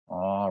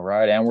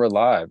right, and we're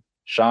live.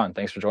 Sean,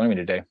 thanks for joining me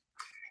today.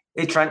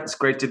 Hey Trent, it's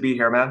great to be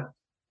here, man.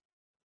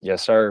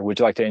 Yes, sir. Would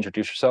you like to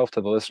introduce yourself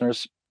to the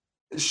listeners?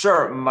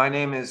 Sure, my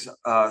name is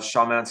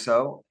Sean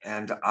Manseau,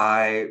 and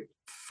I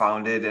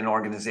founded an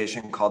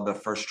organization called the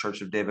First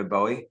Church of David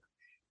Bowie.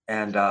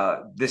 And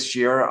this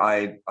year,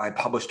 I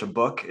published a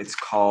book. It's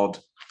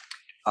called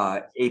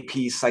AP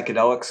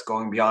Psychedelics: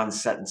 Going Beyond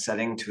Set and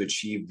Setting to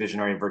Achieve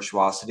Visionary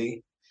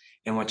Virtuosity,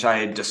 in which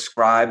I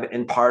describe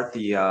in part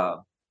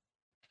the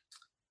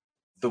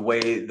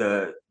way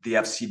the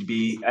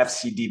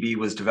FCDB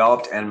was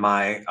developed and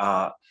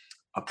my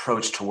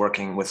approach to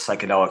working with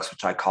psychedelics,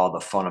 which I call the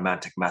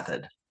phonomantic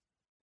method.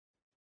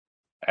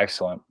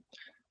 Excellent.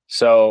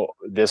 So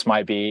this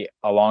might be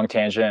a long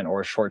tangent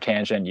or a short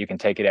tangent. You can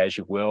take it as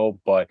you will,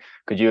 but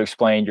could you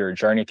explain your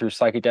journey through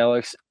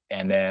psychedelics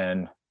and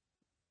then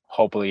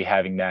hopefully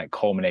having that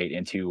culminate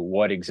into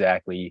what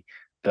exactly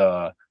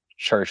the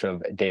Church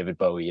of David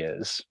Bowie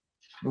is?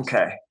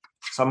 Okay.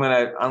 So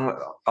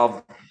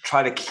I'll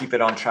try to keep it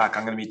on track.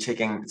 I'm gonna be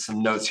taking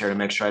some notes here to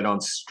make sure I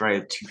don't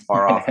stray too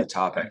far off the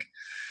topic.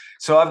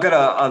 So I've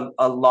got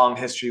a long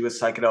history with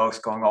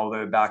psychedelics going all the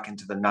way back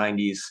into the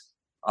 90s.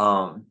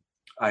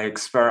 I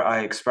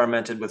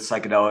experimented with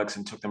psychedelics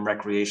and took them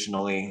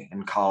recreationally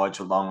in college,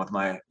 along with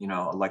my,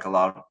 like a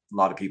lot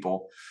of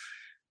people.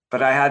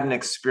 But I had an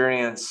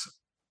experience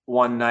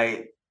one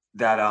night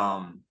that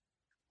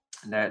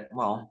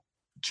well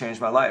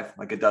changed my life,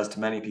 like it does to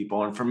many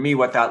people. And for me,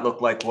 what that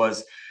looked like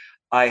was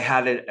I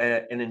had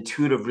an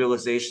intuitive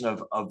realization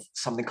of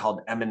something called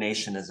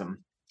emanationism.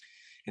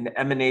 And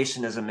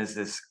emanationism is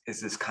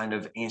this kind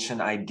of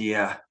ancient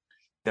idea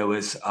that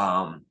was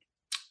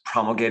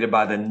promulgated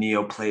by the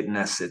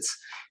Neoplatonists.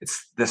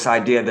 It's this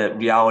idea that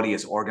reality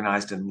is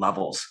organized in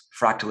levels,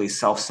 fractally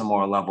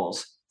self-similar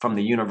levels, from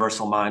the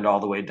universal mind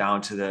all the way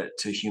down to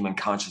human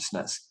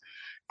consciousness.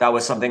 That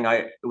was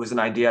it was an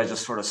idea I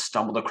just sort of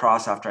stumbled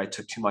across after I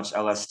took too much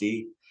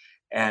LSD.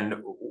 And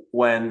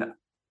when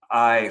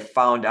I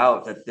found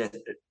out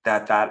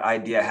that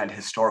idea had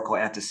historical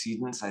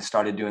antecedents, I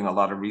started doing a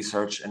lot of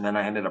research, and then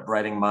I ended up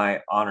writing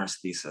my honors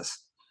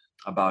thesis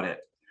about it.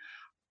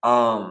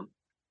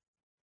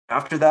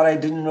 After that, I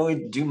didn't really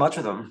do much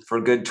with them for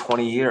a good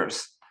 20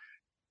 years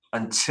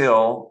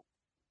until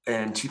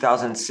in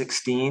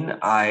 2016,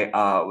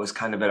 I was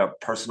kind of at a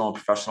personal and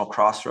professional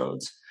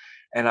crossroads.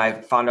 And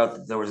I found out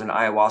that there was an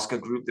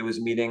ayahuasca group that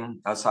was meeting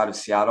outside of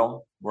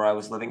Seattle, where I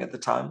was living at the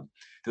time.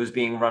 It was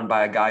being run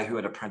by a guy who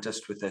had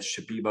apprenticed with a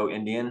Shipibo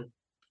Indian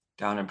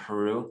down in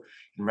Peru,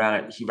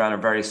 and he ran a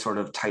very sort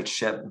of tight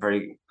ship,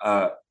 very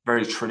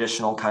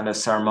traditional kind of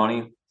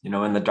ceremony,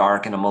 in the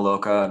dark in a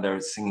maloca. They're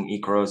singing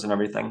Icaros and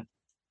everything.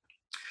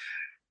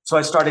 So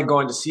I started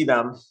going to see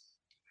them,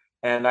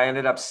 and I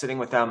ended up sitting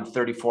with them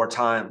 34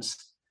 times.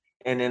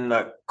 And in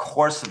the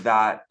course of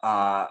that,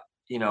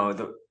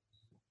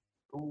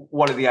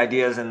 one of the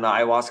ideas in the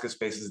ayahuasca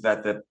space is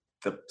that the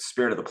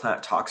spirit of the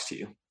plant talks to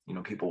you.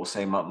 People will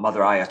say,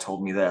 Mother Aya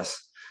told me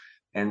this.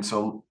 And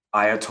so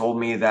Aya told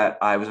me that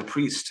I was a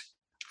priest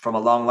from a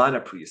long line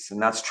of priests.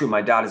 And that's true.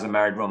 My dad is a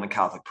married Roman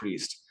Catholic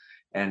priest.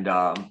 And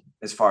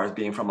as far as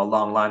being from a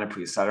long line of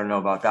priests, I don't know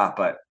about that,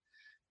 but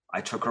I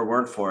took her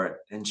word for it.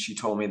 And she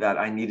told me that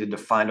I needed to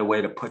find a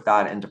way to put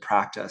that into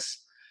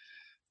practice.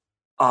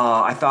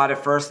 I thought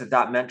at first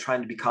that meant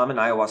trying to become an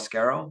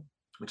ayahuasquero,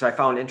 which I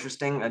found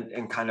interesting,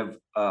 and kind of,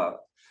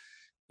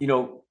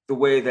 the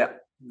way that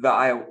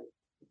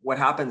what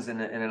happens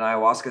in an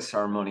ayahuasca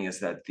ceremony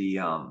is that the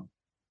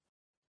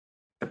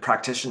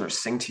practitioners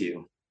sing to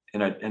you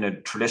in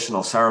a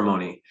traditional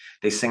ceremony.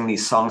 They sing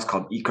these songs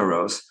called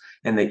Icaros,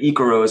 and the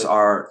Icaros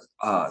are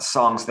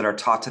songs that are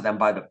taught to them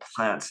by the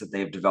plants that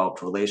they've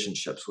developed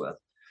relationships with.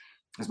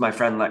 As my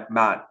friend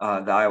Matt, the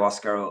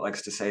ayahuasquero,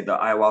 likes to say, the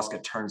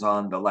ayahuasca turns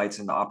on the lights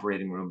in the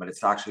operating room, but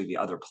it's actually the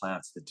other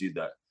plants that do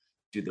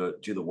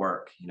the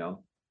work.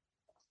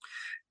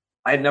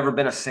 I had never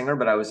been a singer,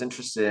 but I was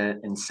interested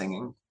in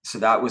singing, so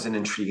that was an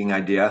intriguing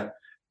idea.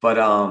 But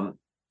I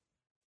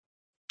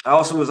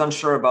also was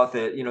unsure about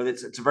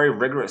it's a very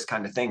rigorous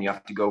kind of thing. You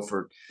have to go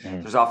for,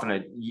 there's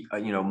often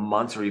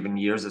months or even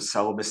years of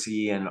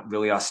celibacy and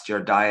really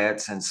austere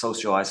diets and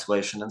social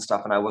isolation and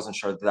stuff. And I wasn't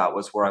sure that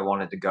was where I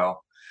wanted to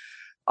go.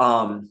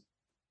 In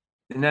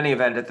any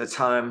event, at the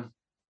time,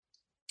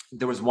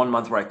 there was 1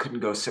 month where I couldn't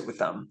go sit with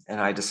them,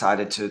 and I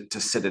decided to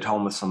sit at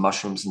home with some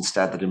mushrooms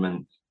instead that had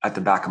been at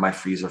the back of my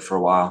freezer for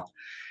a while.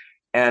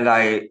 And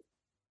I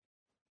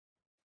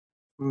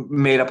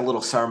made up a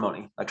little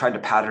ceremony. I tried to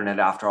pattern it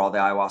after all the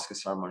ayahuasca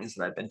ceremonies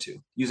that I'd been to,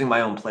 using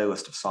my own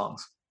playlist of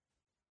songs.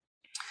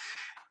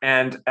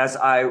 And as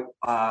and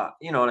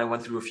I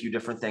went through a few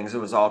different things, it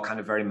was all kind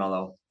of very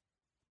mellow.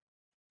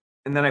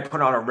 And then I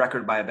put on a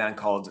record by a band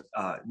called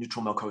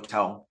Neutral Milk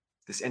Hotel,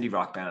 this indie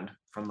rock band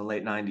from the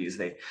late 90s.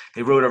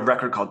 They wrote a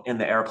record called In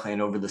the Airplane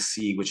Over the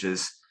Sea, which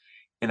is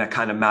in a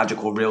kind of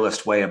magical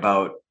realist way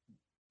about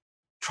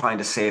trying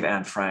to save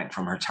Anne Frank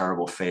from her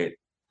terrible fate.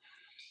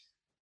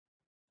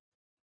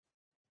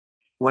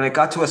 When it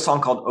got to a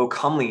song called "O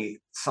Comely,"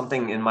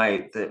 something in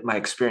my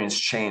experience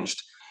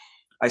changed.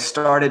 I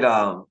started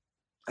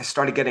I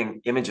started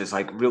getting images,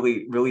 like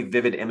really, really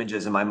vivid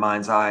images in my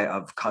mind's eye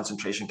of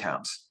concentration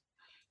camps.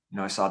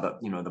 I saw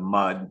the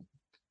mud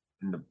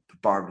and the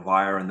barbed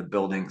wire and the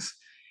buildings.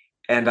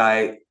 And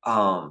that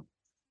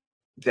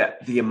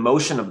the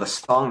emotion of the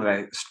song that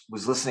I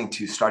was listening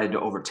to started to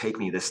overtake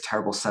me, this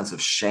terrible sense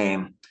of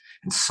shame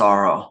and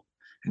sorrow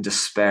and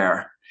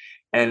despair.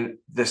 And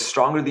the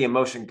stronger the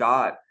emotion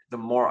got, the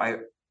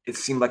more it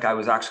seemed like I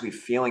was actually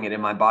feeling it in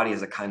my body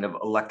as a kind of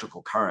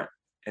electrical current.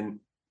 And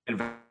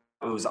it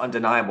was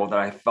undeniable that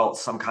I felt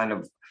some kind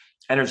of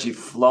energy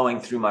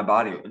flowing through my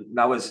body. And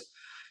that was,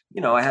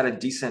 I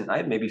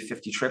had maybe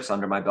 50 trips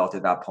under my belt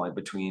at that point,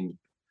 between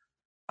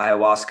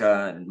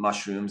ayahuasca and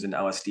mushrooms and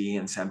LSD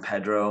and San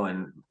Pedro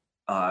and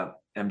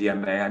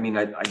MDMA. I mean,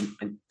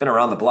 I've been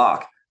around the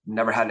block,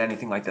 never had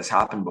anything like this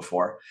happen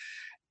before.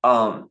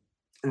 And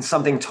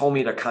something told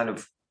me to kind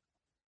of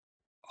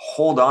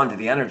hold on to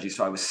the energy.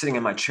 So I was sitting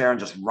in my chair and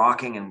just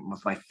rocking and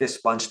with my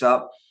fists bunched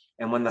up.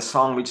 And when the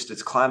song reached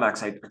its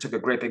climax, I took a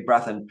great big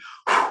breath and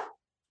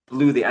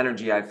blew the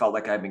energy I felt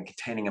like I'd been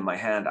containing in my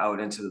hand out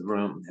into the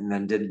room, and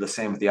then did the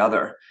same with the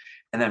other,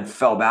 and then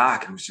fell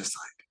back and was just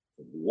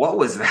like, what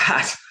was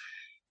that?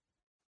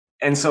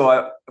 And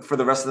so for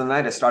the rest of the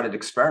night, I started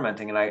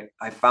experimenting, and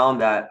I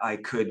found that I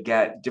could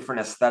get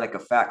different aesthetic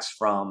effects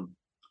from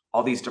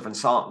all these different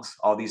songs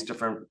on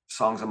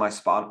my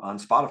on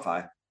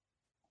Spotify.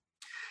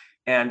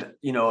 And,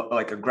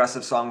 like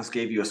aggressive songs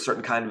gave you a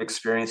certain kind of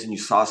experience and you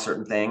saw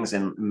certain things,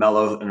 and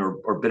mellow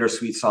or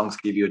bittersweet songs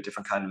gave you a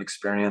different kind of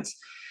experience.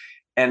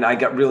 And I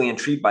got really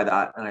intrigued by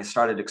that, and I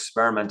started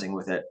experimenting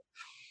with it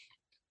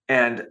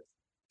and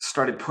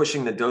started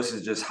pushing the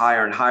dosages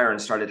higher and higher, and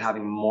started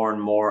having more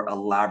and more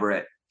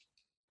elaborate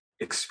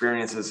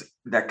experiences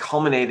that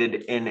culminated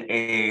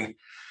in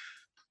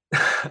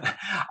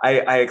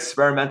I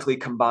experimentally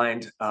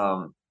combined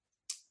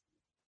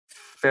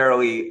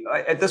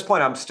at this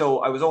point,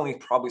 I was only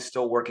probably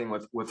still working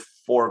with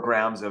 4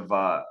 grams of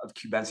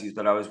cubensis,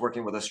 but I was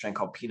working with a strain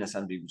called Penis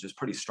Envy, which is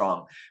pretty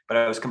strong, but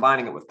I was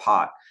combining it with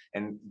pot,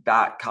 and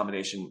that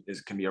combination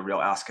can be a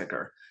real ass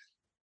kicker.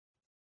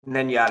 And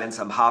then you add in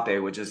some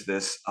hape, which is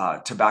this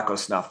tobacco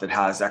snuff that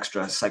has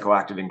extra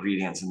psychoactive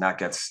ingredients, and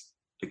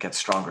it gets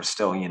stronger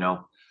still,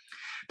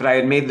 But I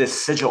had made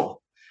this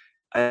sigil.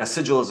 A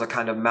sigil is a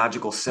kind of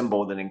magical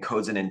symbol that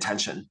encodes an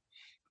intention.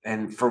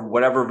 And for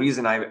whatever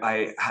reason,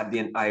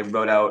 I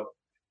wrote out,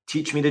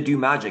 "Teach me to do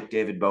magic,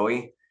 David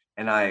Bowie."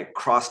 And I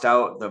crossed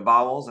out the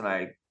vowels and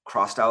I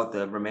crossed out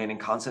the remaining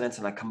consonants,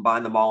 and I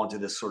combined them all into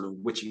this sort of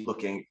witchy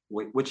looking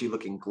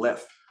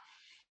glyph.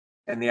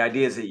 And the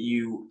idea is that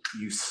you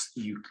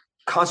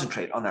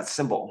concentrate on that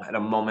symbol at a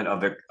moment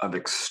of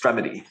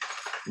extremity.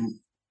 And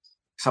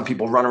some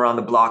people run around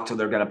the block till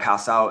they're going to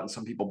pass out, and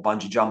some people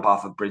bungee jump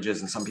off of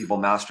bridges, and some people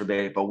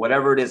masturbate. But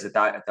whatever it is,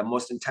 at the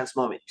most intense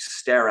moment, you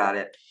stare at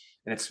it,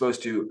 and it's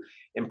supposed to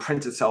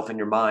imprint itself in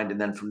your mind,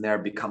 and then from there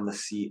become a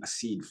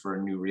seed for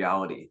a new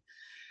reality.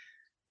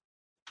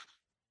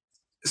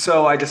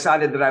 So I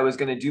decided that I was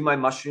going to do my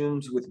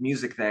mushrooms with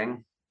music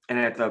thing, and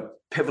at the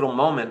pivotal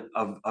moment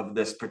of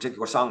this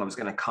particular song, I was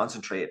going to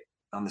concentrate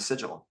on the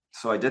sigil.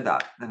 So I did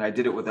that, and I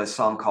did it with a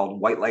song called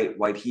 "White Light,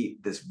 White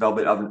Heat," this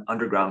Velvet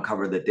Underground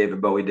cover that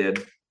David Bowie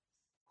did,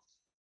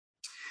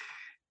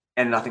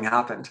 and nothing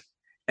happened.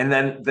 And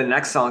then the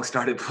next song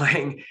started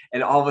playing,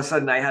 and all of a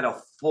sudden I had a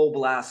full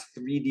blast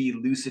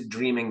 3D lucid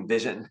dreaming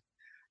vision.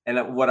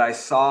 And what I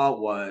saw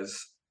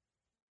was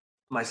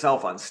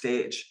myself on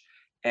stage,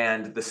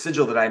 and the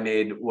sigil that I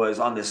made was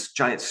on this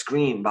giant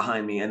screen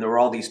behind me, and there were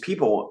all these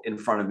people in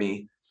front of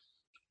me,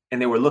 and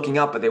they were looking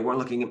up, but they weren't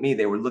looking at me.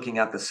 They were looking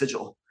at the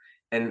sigil.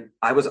 And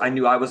I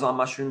knew I was on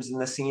mushrooms in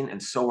this scene,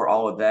 and so were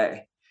all of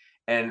they.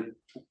 And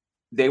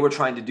they were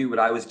trying to do what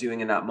I was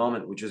doing in that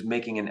moment, which was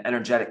making an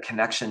energetic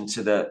connection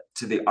to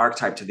the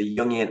archetype, to the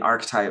Jungian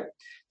archetype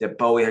that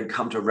Bowie had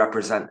come to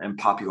represent in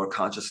popular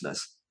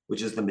consciousness,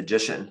 which is the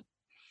magician.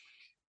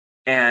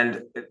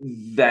 And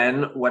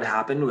then what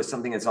happened was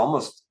something it's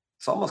almost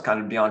kind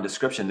of beyond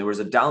description. There was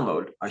a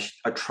download,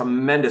 a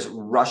tremendous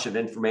rush of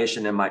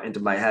information into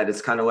my head.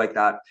 It's kind of like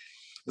that.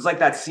 It was like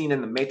that scene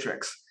in The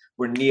Matrix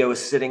where Neo is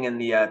sitting in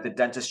the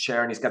dentist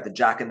chair, and he's got the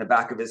jack in the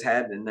back of his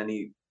head, and then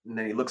he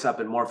looks up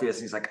at Morpheus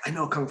and he's like, "I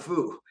know Kung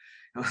Fu."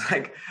 I was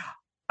like,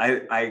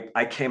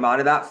 I came out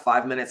of that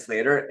 5 minutes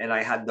later, and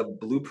I had the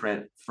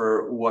blueprint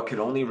for what could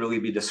only really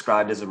be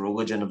described as a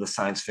religion of the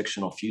science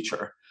fictional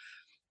future.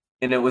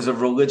 And it was a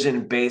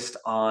religion based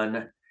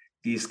on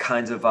these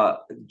kinds of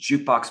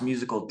jukebox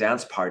musical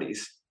dance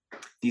parties,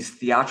 these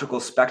theatrical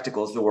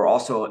spectacles that were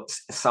also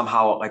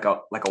somehow like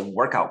a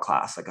workout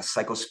class, like a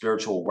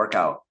psycho-spiritual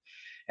workout.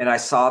 And I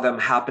saw them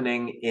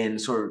happening in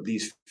sort of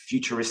these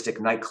futuristic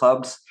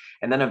nightclubs.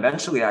 And then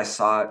eventually I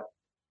saw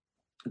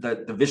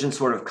the vision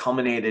sort of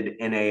culminated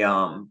in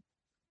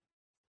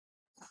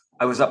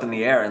I was up in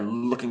the air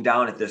and looking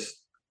down at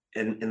this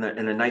in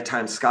the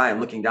nighttime sky,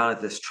 and looking down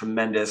at this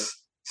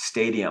tremendous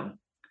stadium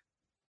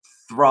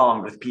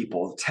thronged with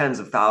people, tens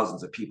of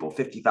thousands of people,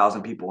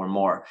 50,000 people or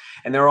more.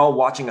 And they're all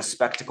watching a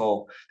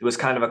spectacle that was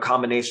kind of a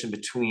combination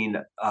between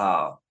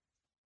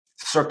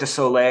Cirque du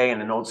Soleil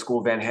and an old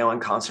school Van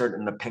Halen concert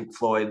and the Pink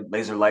Floyd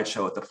laser light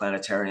show at the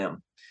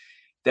planetarium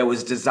that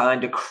was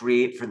designed to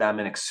create for them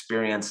an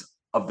experience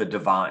of the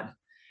divine.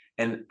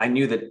 And I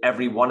knew that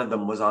every one of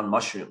them was on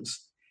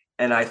mushrooms.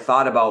 And I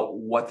thought about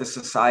what the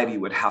society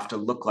would have to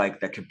look like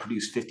that could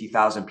produce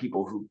 50,000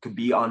 people who could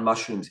be on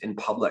mushrooms in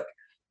public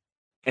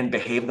and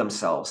behave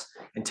themselves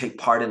and take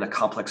part in a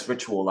complex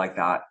ritual like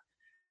that,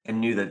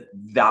 and knew that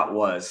that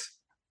was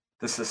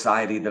the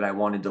society that I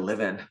wanted to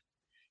live in.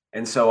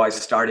 And so I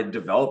started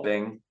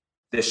developing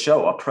this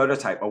show, a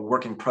prototype, a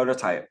working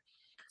prototype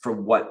for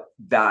what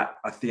that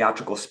a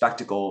theatrical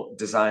spectacle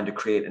designed to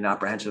create an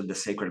apprehension of the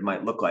sacred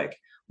might look like.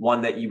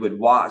 One that you would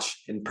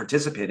watch and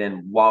participate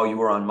in while you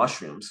were on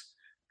mushrooms,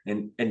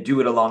 and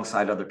do it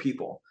alongside other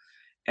people.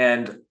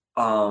 And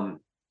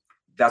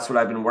that's what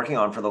I've been working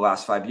on for the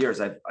last 5 years.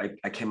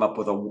 I came up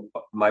with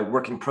my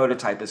working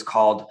prototype is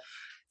called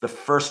the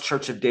First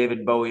Church of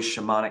David Bowie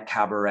Shamanic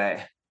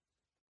Cabaret.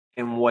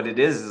 And what it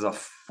is a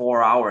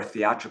 4-hour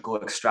theatrical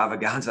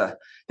extravaganza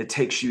that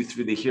takes you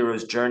through the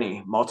hero's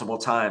journey multiple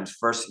times.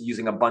 First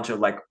using a bunch of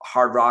like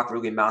hard rock,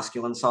 really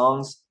masculine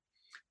songs,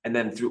 and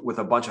then through with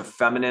a bunch of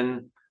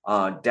feminine,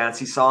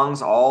 dancey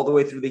songs, all the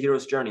way through the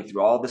hero's journey,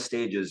 through all the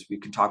stages. We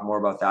can talk more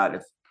about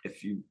that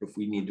if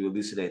we need to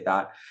elucidate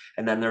that.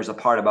 And then there's a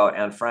part about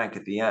Anne Frank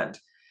at the end.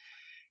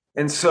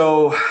 And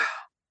so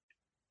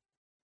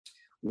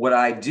what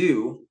I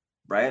do,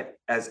 right,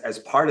 as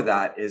part of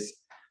that is,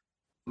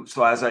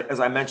 so as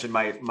I mentioned,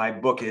 my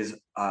book is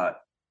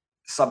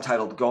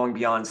subtitled "Going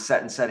Beyond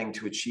Set and Setting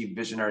to Achieve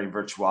Visionary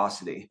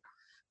Virtuosity."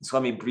 So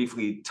let me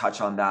briefly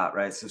touch on that,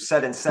 right? So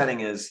set and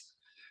setting is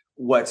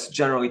what's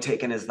generally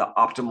taken as the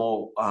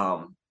optimal,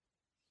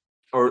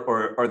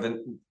 or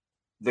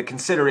the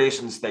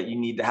considerations that you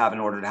need to have in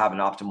order to have an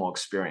optimal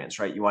experience,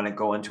 right? You want to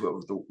go into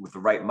it with the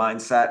right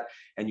mindset,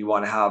 and you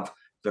want to have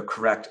the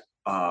correct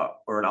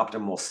or an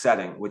optimal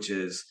setting, which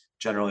is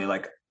generally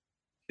like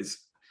is.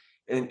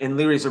 In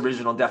Leary's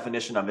original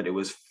definition of it, it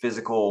was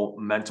physical,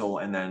 mental,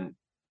 and then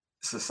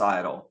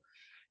societal.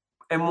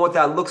 And what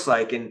that looks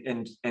like,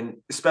 and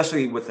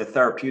especially with the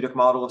therapeutic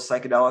model of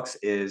psychedelics,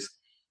 is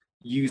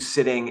you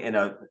sitting in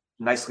a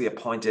nicely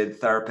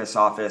appointed therapist's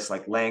office,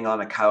 like laying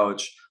on a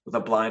couch with a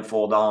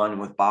blindfold on,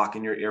 with Bach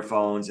in your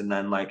earphones, and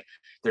then like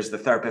there's the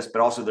therapist,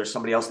 but also there's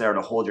somebody else there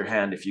to hold your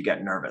hand if you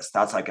get nervous.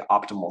 That's like an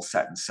optimal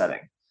set and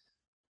setting.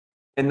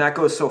 And that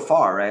goes so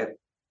far, right?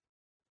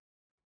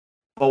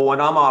 But what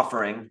I'm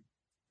offering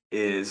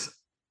is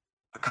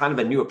a kind of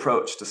a new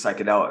approach to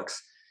psychedelics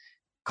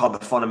called the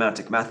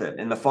phonomantic method.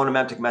 And the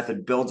phonomantic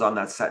method builds on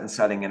that set and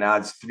setting and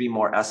adds 3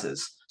 more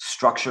S's: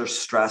 structure,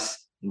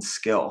 stress, and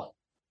skill.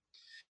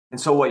 And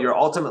so what you're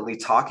ultimately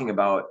talking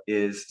about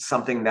is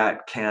something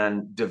that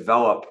can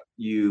develop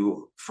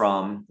you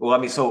from,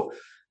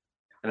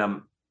 and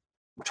I'm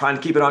trying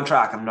to keep it on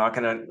track. I'm not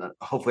going to,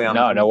 hopefully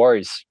No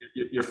worries.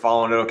 You're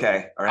following it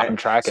okay. All right. I'm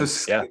tracking.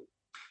 Yeah.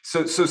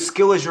 So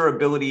skill is your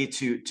ability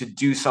to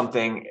do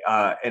something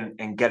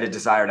and get a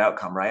desired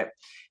outcome, right?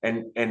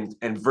 And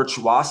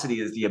virtuosity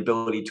is the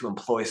ability to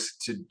employ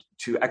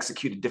to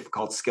execute a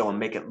difficult skill and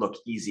make it look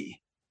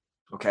easy.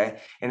 Okay.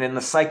 And in the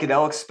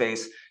psychedelic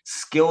space,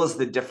 skill is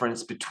the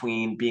difference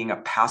between being a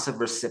passive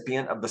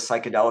recipient of the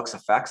psychedelics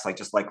effects, like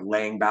just like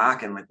laying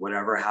back and like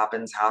whatever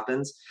happens,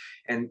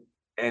 and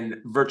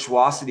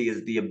virtuosity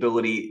is the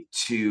ability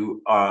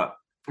to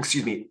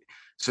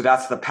so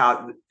that's the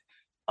path.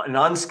 An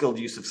unskilled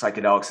use of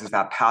psychedelics is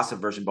that passive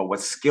version, but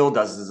what skill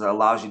does is it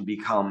allows you to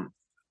become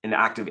an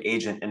active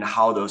agent in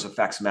how those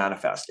effects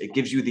manifest. It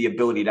gives you the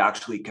ability to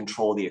actually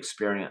control the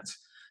experience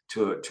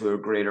to a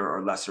greater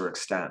or lesser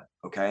extent,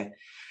 okay?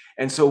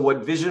 And so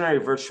what visionary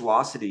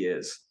virtuosity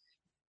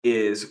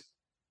is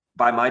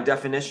by my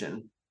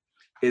definition,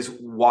 is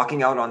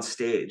walking out on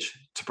stage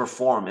to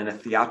perform in a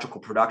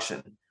theatrical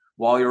production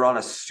while you're on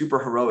a super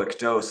heroic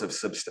dose of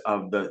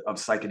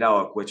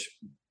psychedelic, which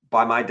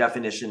by my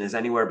definition is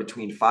anywhere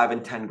between 5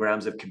 and 10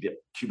 grams of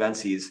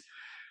cubensis,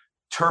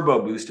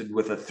 turbo boosted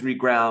with a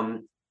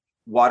 3-gram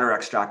water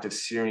extract of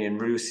Syrian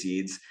rue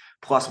seeds,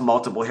 plus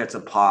multiple hits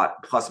of pot,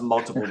 plus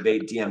multiple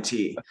vape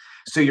DMT.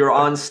 So you're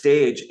on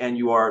stage and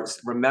you are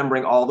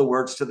remembering all the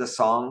words to the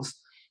songs.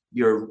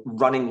 You're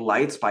running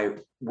lights by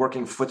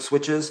working foot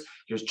switches.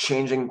 You're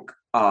changing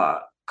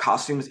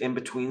costumes in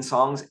between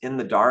songs in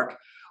the dark,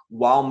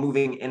 while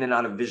moving in and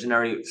out of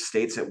visionary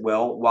states at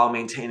will, while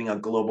maintaining a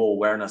global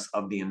awareness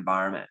of the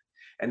environment.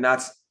 And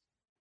that's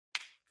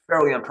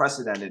fairly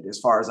unprecedented as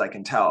far as I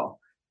can tell.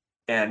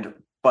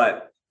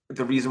 But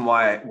the reason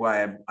why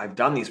I've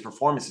done these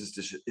performances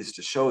is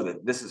to show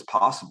that this is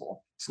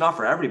possible. It's not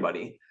for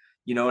everybody,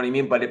 you know what I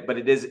mean? But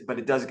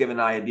it does give an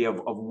idea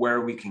of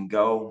where we can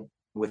go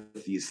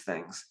with these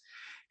things.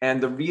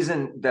 And the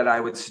reason that I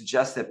would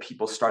suggest that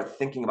people start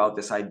thinking about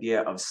this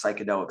idea of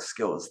psychedelic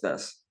skill is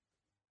this.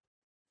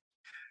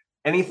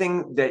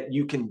 Anything that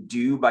you can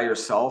do by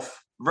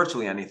yourself,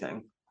 virtually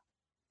anything,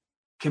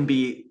 can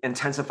be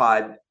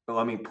intensified.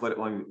 Let me put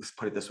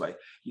it this way.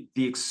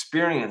 The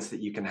experience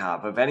that you can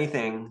have of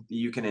anything that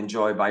you can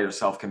enjoy by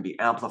yourself can be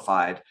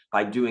amplified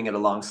by doing it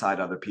alongside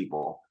other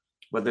people.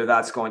 whether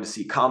that's going to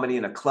see comedy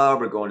in a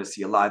club or going to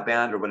see a live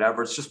band or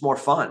whatever. It's just more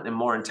fun and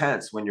more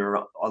intense when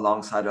you're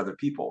alongside other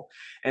people.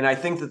 And I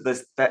think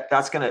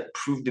that's going to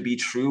prove to be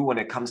true when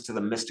it comes to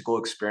the mystical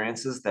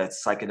experiences that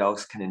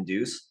psychedelics can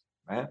induce,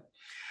 right?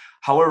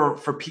 However,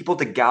 for people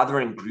to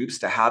gather in groups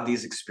to have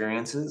these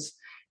experiences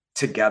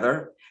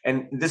together,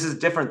 and this is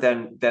different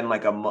than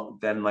like an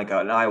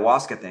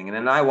ayahuasca thing. And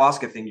an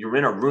ayahuasca thing, you're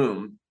in a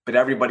room, but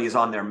everybody's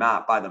on their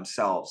mat by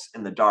themselves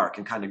in the dark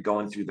and kind of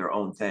going through their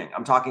own thing.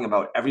 I'm talking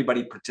about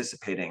everybody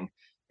participating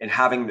and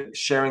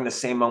sharing the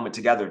same moment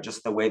together,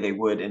 just the way they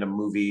would in a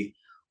movie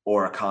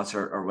or a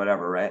concert or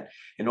whatever, right?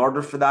 In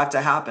order for that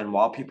to happen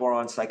while people are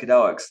on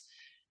psychedelics,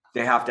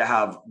 they have to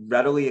have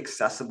readily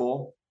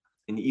accessible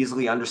and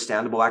easily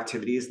understandable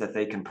activities that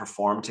they can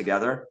perform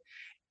together.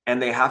 And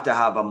they have to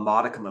have a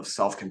modicum of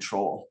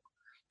self-control.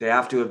 They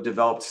have to have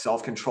developed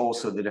self-control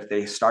so that if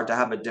they start to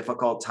have a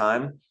difficult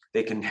time,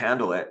 they can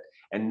handle it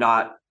and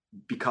not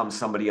become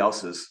somebody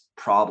else's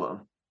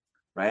problem,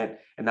 right?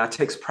 And that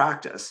takes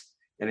practice,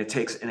 and it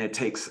takes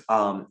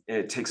a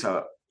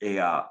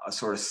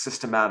sort of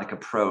systematic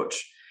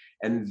approach,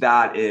 and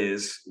that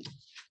is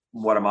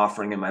what I'm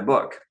offering in my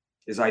book.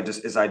 Is I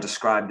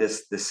describe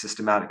this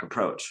systematic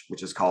approach,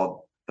 which is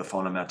called the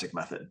phonometric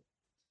method.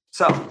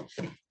 So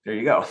there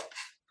you go.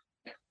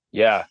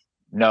 Yeah,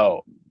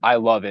 no, I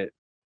love it.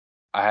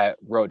 I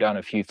wrote down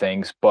a few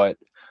things, but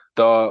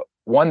the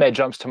one that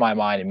jumps to my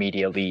mind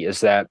immediately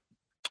is that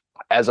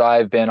as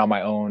I've been on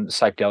my own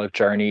psychedelic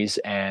journeys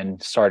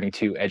and starting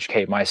to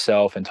educate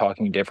myself and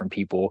talking to different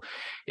people,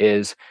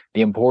 is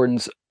the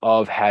importance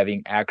of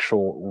having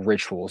actual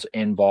rituals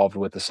involved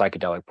with the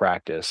psychedelic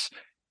practice.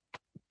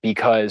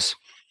 Because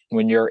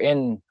when you're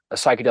in a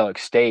psychedelic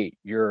state,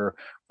 you're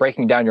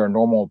breaking down your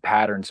normal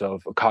patterns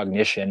of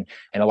cognition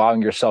and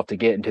allowing yourself to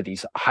get into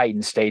these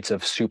heightened states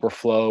of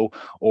superflow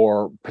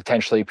or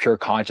potentially pure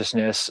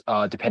consciousness,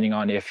 depending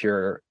on if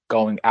you're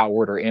going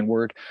outward or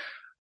inward.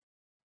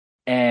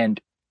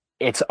 And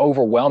it's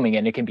overwhelming,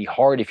 and it can be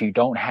hard if you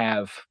don't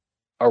have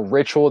a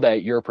ritual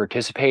that you're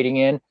participating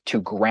in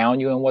to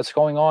ground you in what's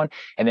going on,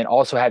 and then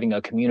also having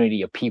a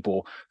community of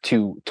people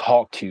to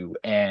talk to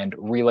and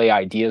relay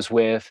ideas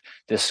with,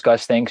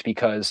 discuss things.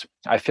 Because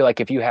I feel like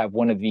if you have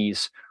one of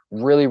these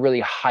really,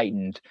 really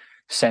heightened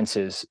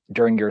senses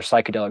during your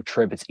psychedelic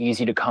trip, it's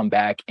easy to come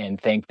back and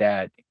think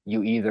that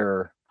you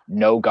either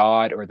know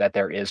God or that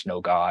there is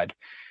no God.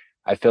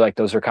 I feel like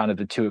those are kind of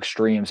the two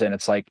extremes, and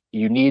it's like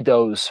you need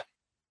those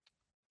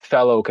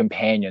fellow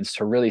companions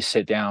to really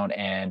sit down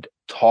and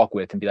talk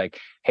with and be like,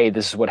 hey,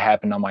 this is what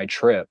happened on my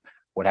trip,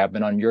 what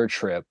happened on your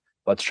trip.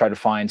 Let's try to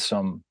find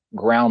some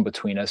ground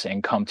between us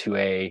and come to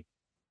a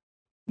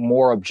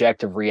more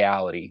objective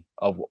reality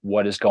of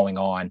what is going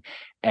on.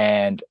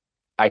 And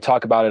I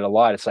talk about it a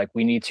lot. It's like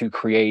we need to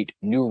create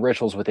new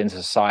rituals within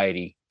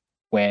society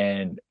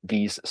when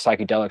these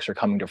psychedelics are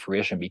coming to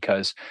fruition,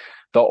 because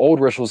the old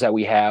rituals that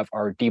we have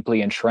are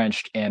deeply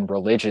entrenched in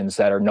religions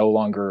that are no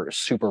longer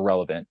super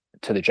relevant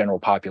to the general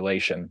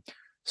population.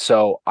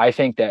 So I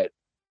think that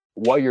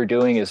what you're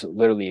doing is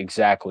literally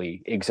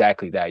exactly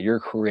that. You're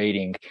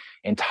creating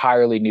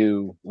entirely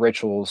new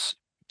rituals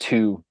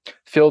to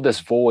fill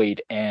this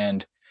void.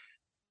 And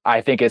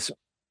I think it's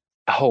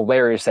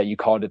hilarious that you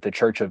called it the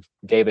Church of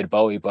David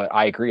Bowie, but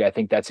I agree. I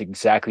think that's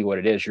exactly what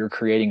it is. You're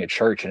creating a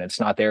church, and it's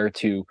not there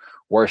to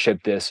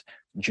worship this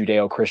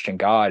Judeo-Christian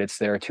God. It's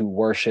there to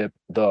worship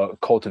the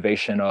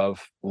cultivation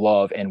of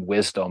love and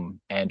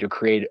wisdom, and to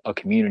create a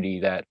community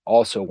that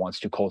also wants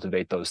to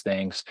cultivate those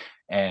things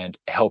and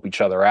help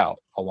each other out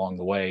along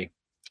the way.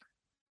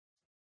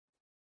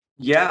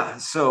 Yeah,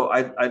 so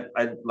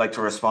I'd like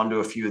to respond to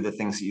a few of the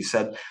things that you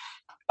said.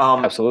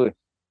 Absolutely.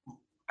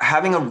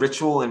 Having a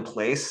ritual in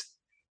place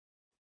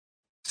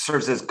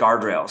serves as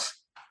guardrails.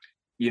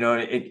 You know,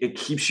 it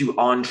keeps you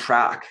on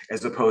track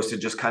as opposed to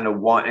just kind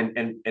of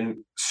and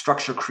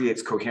structure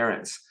creates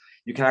coherence.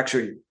 You can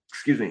actually,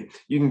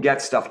 you can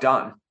get stuff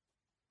done,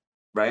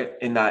 right?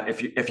 In that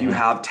if you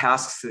have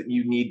tasks that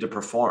you need to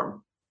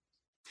perform.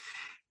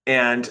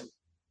 And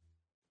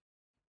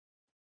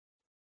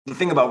the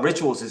thing about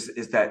rituals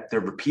is that they're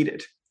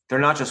repeated. They're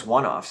not just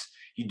one-offs.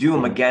 You do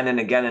them again and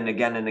again and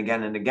again and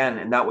again and again,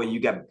 and that way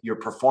you get your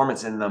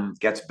performance in them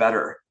gets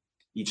better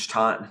each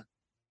time,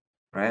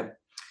 right?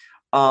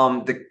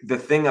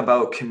 The thing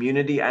about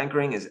community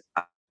anchoring is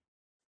a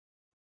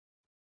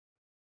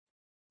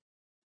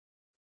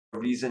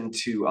reason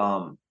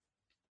to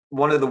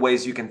one of the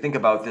ways you can think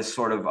about this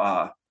sort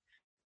of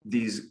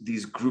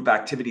these group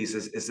activities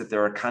is that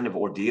they're a kind of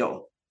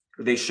ordeal.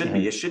 They should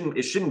be. It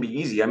shouldn't be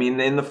easy. I mean,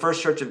 in the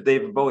first Church of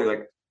David Bowie,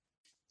 like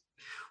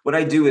what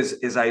I do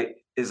is I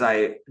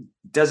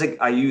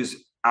use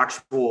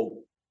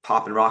actual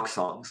pop and rock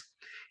songs,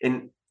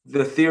 and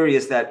the theory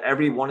is that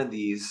every one of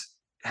these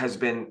has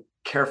been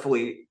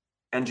carefully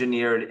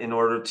engineered in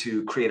order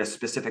to create a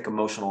specific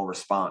emotional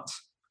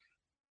response.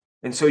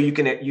 And so you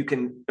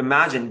can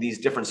imagine these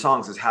different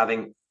songs as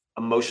having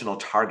emotional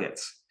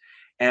targets,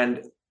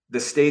 and the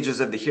stages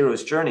of the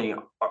hero's journey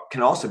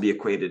can also be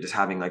equated as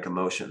having like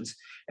emotions.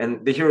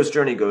 And the hero's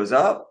journey goes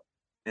up,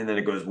 and then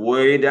it goes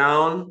way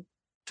down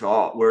to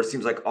all, where it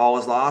seems like all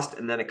is lost,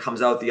 and then it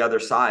comes out the other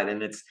side,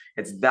 and it's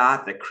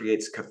that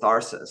creates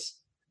catharsis,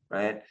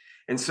 right?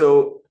 And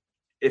so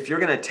if you're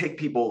going to take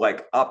people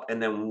like up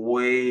and then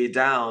way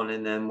down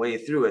and then way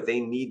through it,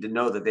 they need to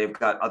know that they've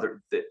got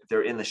other, that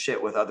they're in the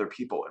shit with other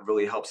people. It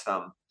really helps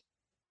them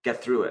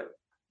get through it,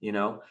 you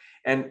know?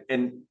 And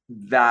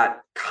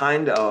that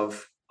kind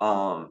of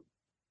will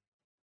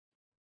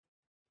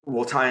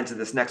tie into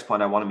this next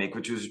point I want to make,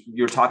 which is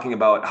you're talking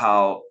about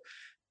how,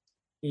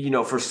 you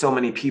know, for so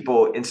many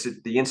people,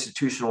 the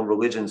institutional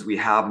religions we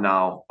have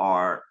now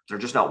they're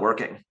just not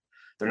working.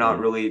 They're not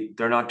really,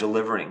 they're not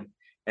delivering.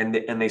 And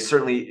they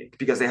certainly,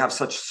 because they have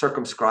such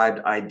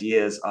circumscribed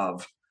ideas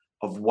of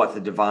what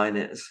the divine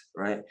is,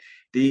 right?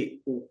 The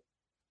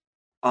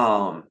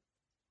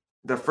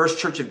First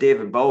Church of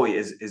David Bowie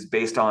is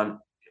based on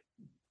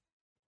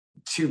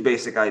two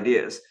basic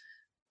ideas.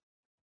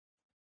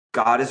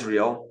 God is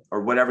real,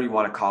 or whatever you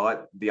want to call it,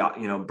 the,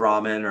 you know,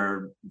 Brahman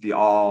or the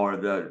all, or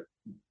the,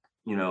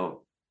 you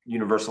know,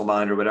 universal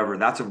mind, or whatever.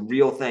 That's a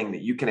real thing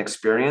that you can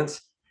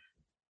experience.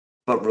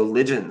 But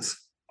religions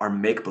are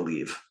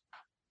make-believe,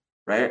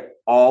 right?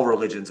 All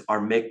religions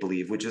are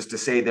make-believe, which is to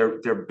say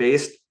they're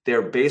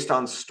based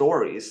on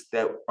stories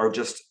that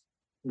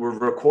were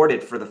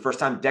recorded for the first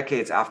time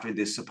decades after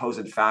the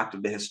supposed fact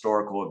of the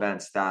historical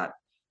events that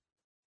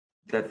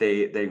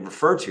they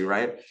refer to,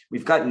 right?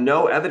 We've got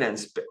no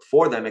evidence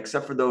for them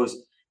except for those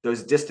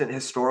distant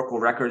historical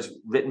records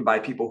written by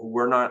people who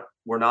were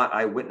not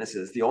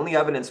eyewitnesses. The only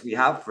evidence we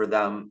have for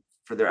them,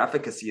 for their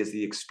efficacy, is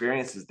the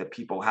experiences that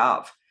people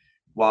have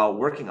while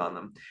working on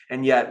them.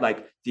 And yet,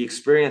 like, the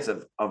experience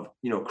of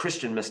you know,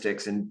 Christian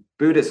mystics and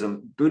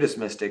Buddhist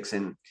mystics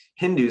and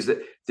Hindus,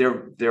 that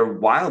they're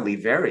wildly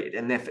varied,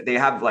 and if they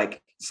have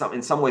like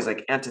in some ways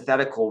like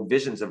antithetical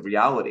visions of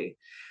reality,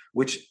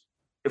 which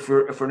if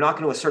we're not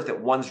going to assert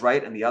that one's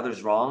right and the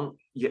other's wrong,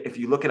 if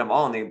you look at them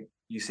all and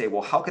you say,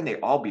 well, how can they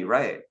all be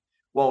right?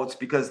 Well, it's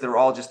because they're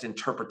all just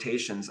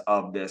interpretations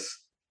of this.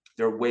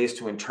 They're ways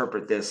to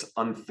interpret this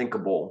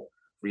unthinkable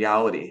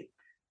reality,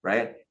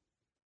 right?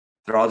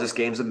 They're all just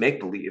games of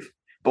make-believe.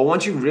 But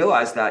once you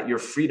realize that, you're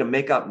free to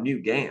make up new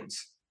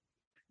games,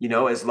 you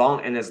know, as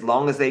long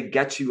as they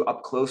get you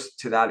up close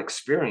to that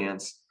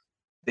experience,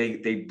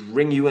 they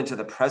bring you into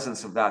the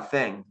presence of that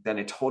thing, then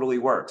it totally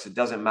works. It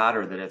doesn't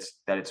matter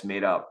that it's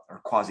made up or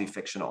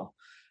quasi-fictional,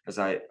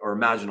 or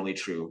imaginally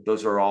true.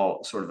 Those are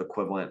all sort of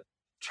equivalent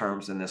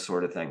terms in this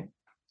sort of thing.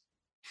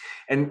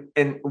 And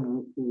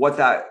what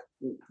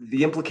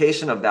the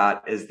implication of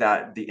that is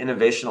that the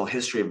innovational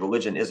history of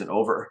religion isn't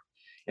over,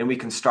 and we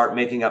can start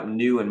making up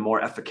new and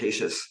more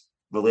efficacious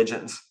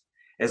religions,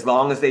 as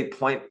long as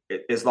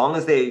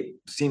they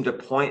seem to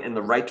point in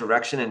the right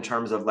direction in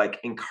terms of like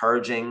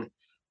encouraging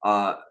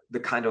the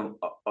kind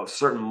of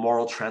certain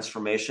moral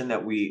transformation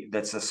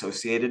that's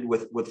associated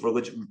with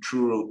religion,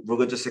 true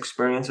religious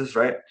experiences,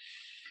 right?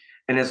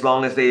 And as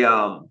long as they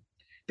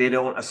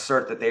don't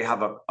assert that they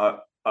have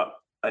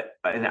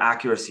an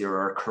accuracy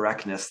or a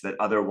correctness that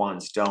other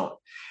ones don't.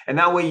 And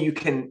that way you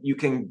can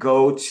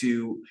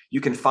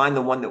find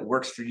the one that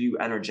works for you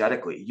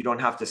energetically. You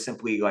don't have to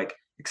simply like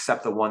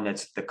accept the one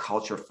that's the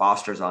culture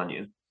fosters on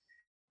you.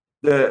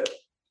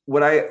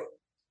 What I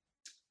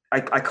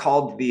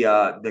called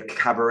the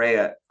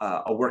cabaret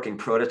a working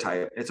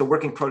prototype. It's a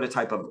working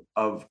prototype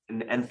of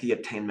an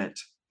entheatainment.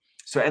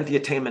 So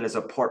entheatainment is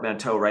a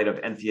portmanteau, right,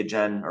 of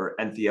entheogen or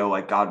entheo,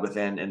 like God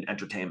within, and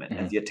entertainment,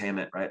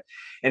 entheatainment, right?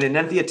 And an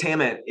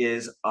entheatainment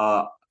is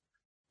a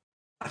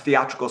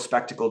theatrical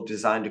spectacle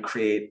designed to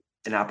create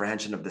an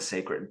apprehension of the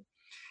sacred.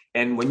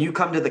 And when you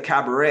come to the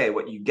cabaret,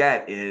 what you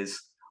get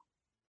is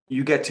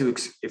you get to,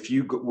 if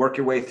you work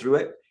your way through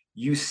it,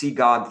 you see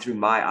God through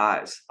my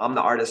eyes. I'm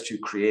the artist who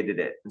created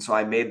it. And so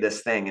I made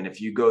this thing. And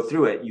if you go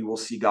through it, you will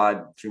see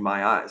God through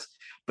my eyes.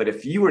 But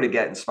if you were to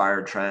get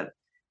inspired, Trent,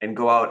 and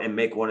go out and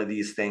make one of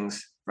these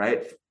things,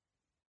 right?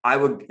 I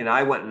went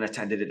and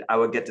attended it. I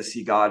would get to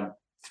see God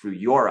through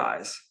your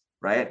eyes,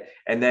 right?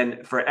 And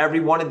then for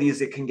every one of these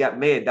that can get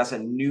made, that's a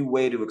new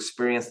way to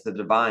experience the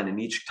divine. And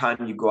each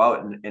time you go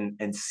out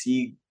and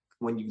see,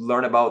 when you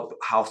learn about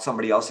how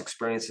somebody else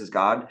experiences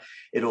God,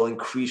 it'll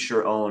increase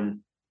your own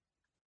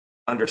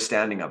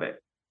understanding of it.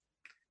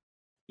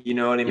 You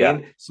know what I mean? Yeah.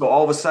 So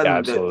all of a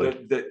sudden,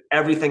 Yeah,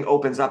 everything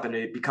opens up and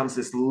it becomes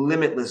this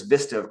limitless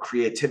vista of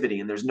creativity.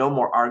 And there's no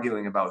more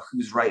arguing about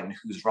who's right and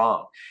who's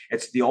wrong.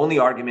 It's the only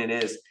argument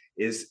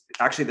is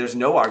actually there's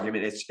no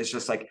argument. It's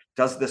just like,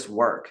 does this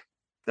work?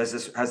 Has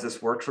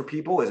this worked for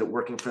people? Is it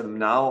working for them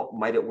now?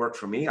 Might it work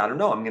for me? I don't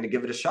know. I'm going to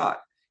give it a shot.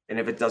 And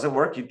if it doesn't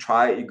work, you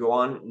try it, you go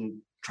on and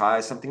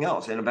try something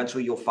else. And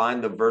eventually you'll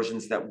find the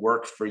versions that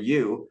work for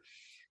you,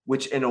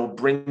 and it'll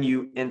bring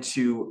you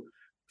into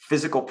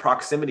physical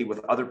proximity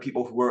with other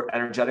people who are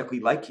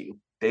energetically like you.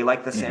 They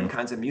like the same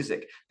kinds of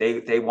music.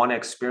 They want to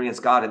experience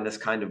God in this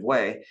kind of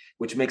way,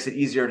 which makes it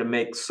easier to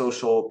make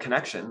social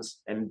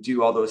connections and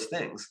do all those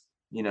things,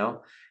 you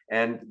know?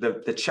 And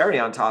the cherry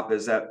on top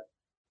is that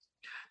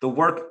the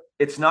work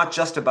it's not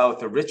just about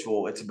the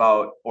ritual, it's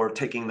about, or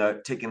taking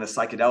the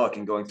psychedelic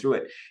and going through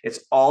it.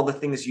 It's all the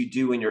things you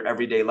do in your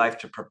everyday life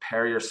to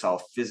prepare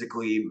yourself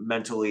physically,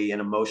 mentally,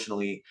 and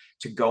emotionally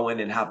to go in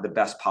and have the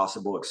best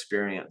possible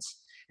experience.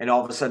 And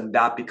all of a sudden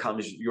that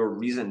becomes your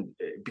reason,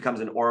 it becomes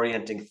an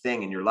orienting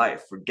thing in your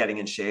life for getting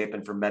in shape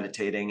and for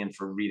meditating and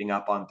for reading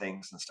up on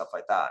things and stuff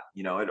like that.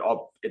 You know, it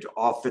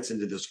all fits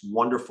into this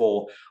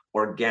wonderful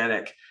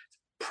organic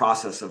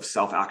process of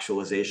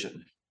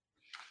self-actualization.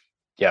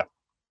 Yeah.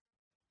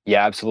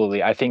 Yeah,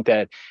 absolutely. I think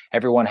that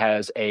everyone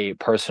has a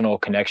personal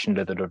connection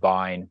to the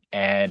divine,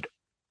 and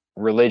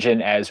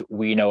religion as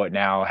we know it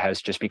now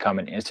has just become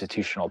an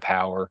institutional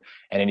power.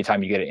 And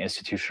anytime you get an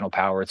institutional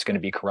power, it's going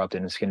to be corrupt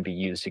and it's going to be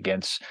used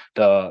against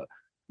the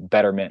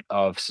betterment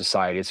of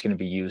society. It's going to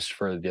be used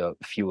for the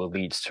few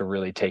elites to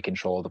really take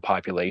control of the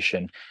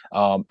population.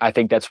 I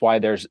think that's why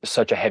there's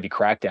such a heavy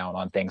crackdown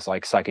on things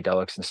like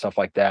psychedelics and stuff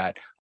like that.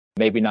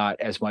 Maybe not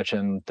as much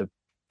in the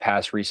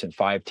past recent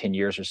 5, 10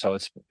 years or so,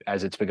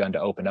 it's begun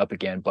to open up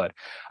again. But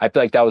I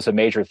feel like that was a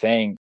major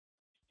thing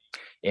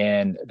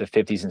in the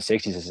 50s and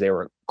 60s as they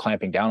were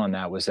clamping down on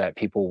that, was that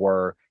people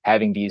were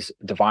having these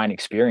divine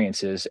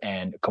experiences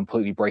and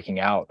completely breaking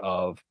out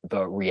of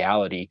the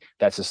reality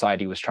that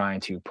society was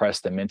trying to press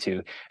them into.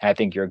 And I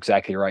think you're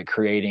exactly right.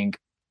 Creating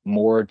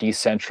more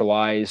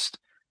decentralized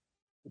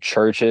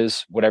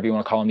churches, whatever you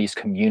want to call them, these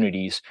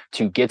communities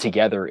to get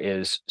together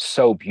is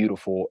so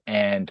beautiful.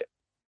 And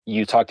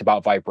you talked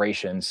about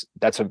vibrations.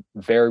 That's a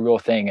very real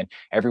thing. And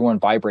everyone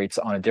vibrates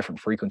on a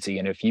different frequency.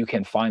 And if you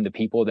can find the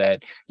people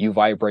that you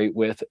vibrate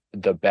with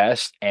the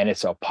best and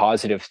it's a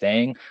positive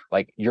thing,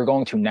 like, you're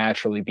going to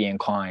naturally be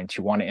inclined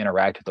to want to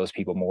interact with those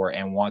people more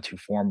and want to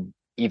form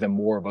even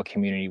more of a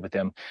community with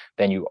them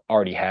than you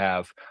already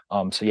have.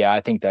 So yeah,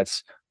 I think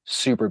that's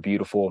super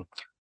beautiful.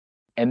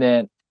 And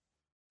then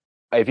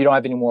if you don't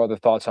have any more other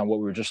thoughts on what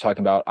we were just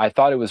talking about, I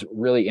thought it was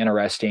really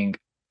interesting,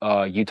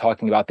 you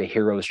talking about the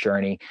hero's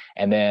journey,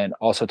 and then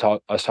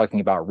also us talking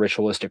about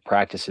ritualistic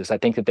practices. I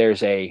think that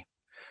there's a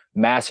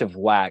massive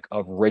lack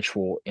of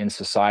ritual in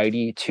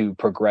society to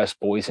progress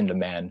boys into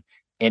men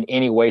in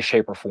any way,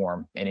 shape, or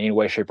form. In any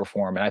way, shape, or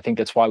form, and I think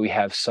that's why we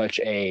have such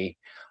a,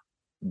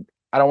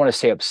 I don't want to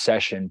say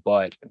obsession,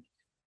 but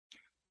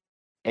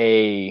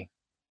a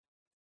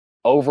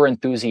over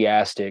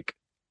enthusiastic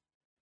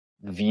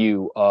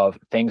view of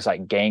things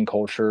like gang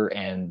culture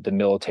and the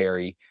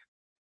military,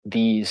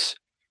 these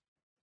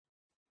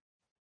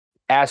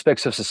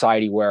aspects of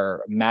society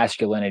where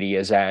masculinity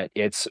is at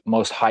its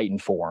most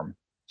heightened form,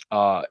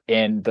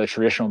 in the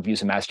traditional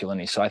views of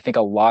masculinity. So I think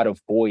a lot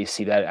of boys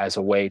see that as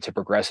a way to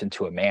progress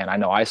into a man. I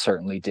know I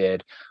certainly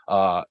did.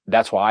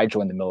 That's why I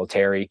joined the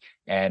military,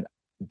 and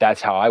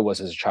that's how I was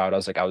as a child.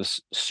 I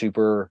was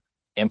super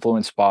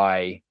influenced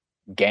by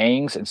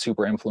gangs and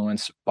super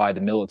influenced by the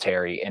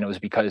military, and it was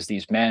because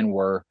these men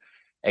were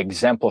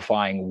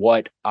exemplifying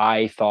what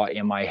I thought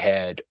in my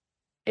head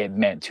it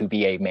meant to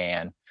be a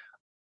man.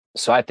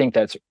 So I think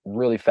that's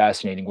really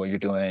fascinating what you're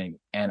doing,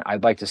 and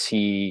I'd like to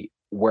see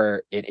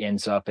where it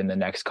ends up in the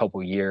next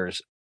couple years.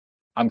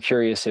 I'm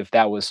curious if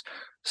that was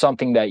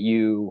something that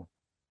you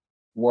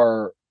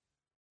were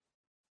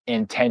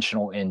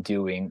intentional in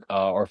doing,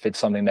 or if it's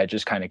something that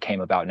just kind of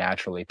came about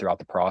naturally throughout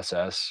the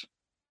process.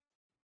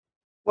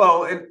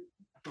 Well,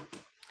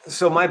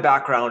 so my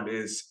background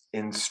is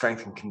in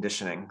strength and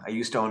conditioning. I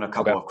used to own a Okay.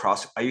 couple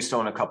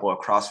of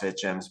CrossFit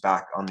gyms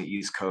back on the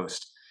East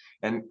Coast.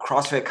 And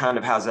CrossFit kind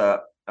of has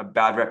a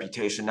bad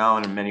reputation now,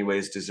 and in many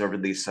ways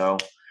deservedly so.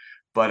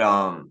 But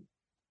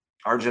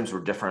our gyms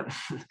were different.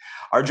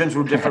 Our gyms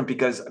were different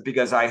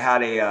because I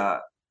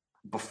had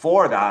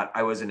before that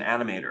I was an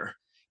animator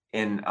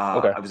in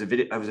Okay. I was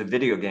a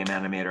video game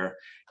animator,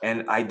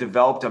 and I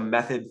developed a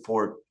method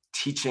for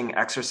teaching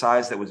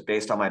exercise that was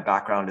based on my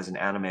background as an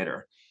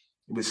animator.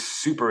 It was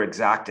super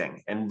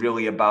exacting and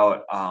really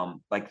about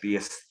like the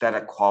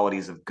aesthetic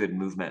qualities of good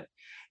movement.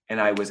 And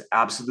I was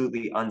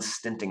absolutely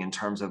unstinting in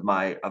terms of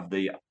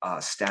the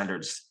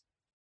standards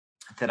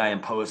that I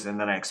imposed and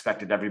then I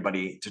expected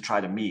everybody to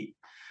try to meet.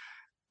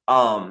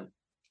 And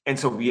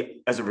so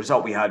as a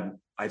result, we had,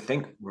 I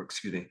think,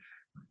 excuse me,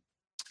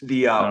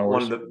 the No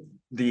one of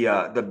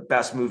worries. the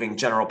best moving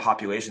general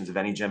populations of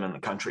any gym in the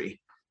country,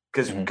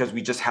 Mhm. because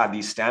we just had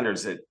these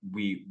standards that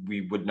we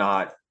would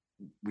not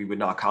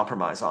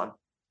compromise on.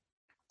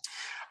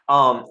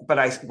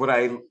 But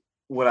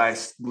what I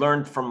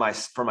learned for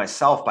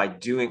myself by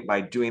doing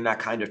that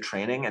kind of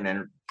training and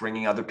then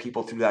bringing other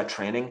people through that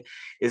training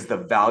is the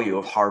value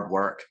of hard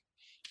work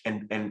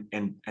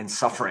and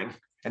suffering.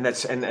 And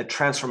that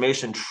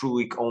transformation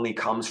truly only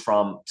comes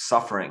from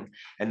suffering.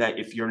 And that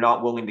if you're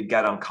not willing to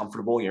get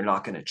uncomfortable, you're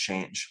not going to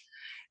change.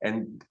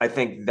 And I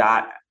think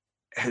that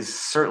has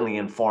certainly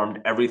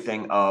informed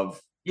everything of,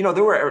 there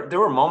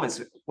were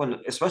moments when,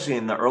 especially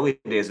in the early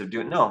days of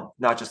doing, no,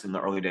 not just in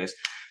the early days,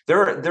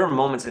 there are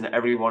moments in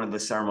every one of the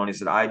ceremonies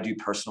that I do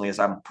personally,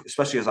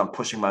 especially as I'm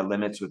pushing my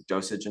limits with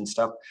dosage and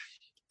stuff,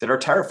 that are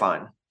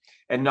terrifying.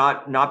 And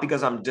not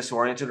because I'm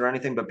disoriented or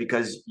anything, but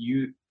because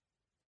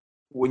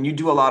when you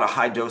do a lot of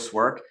high dose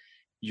work,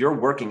 you're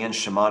working in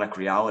shamanic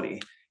reality.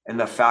 And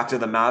the fact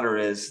of the matter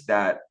is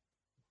that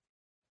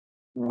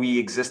we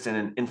exist in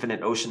an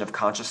infinite ocean of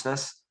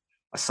consciousness,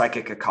 a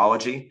psychic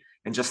ecology.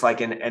 And just like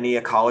in any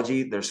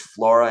ecology, there's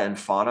flora and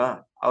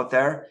fauna out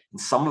there,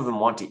 and some of them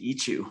want to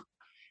eat you.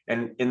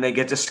 And they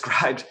get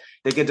described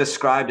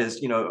as,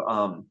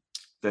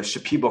 the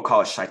Shipibo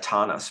call it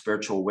shaitana,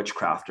 spiritual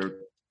witchcraft, or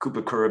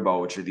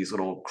kupakuribo, which are these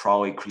little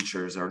crawly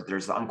creatures, or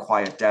there's the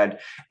unquiet dead.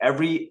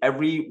 Every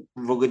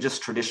religious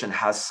tradition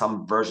has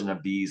some version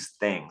of these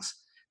things,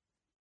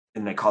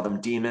 and they call them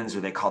demons,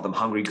 or they call them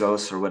hungry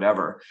ghosts, or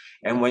whatever.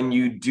 And when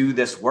you do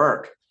this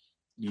work,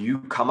 you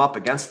come up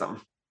against them.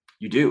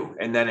 You do.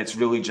 And then it's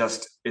really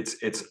just,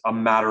 it's a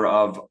matter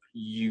of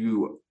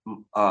you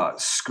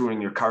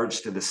screwing your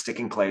courage to the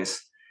sticking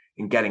place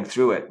and getting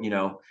through it,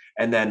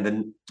 and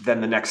then the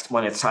next,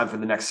 when it's time for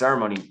the next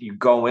ceremony, you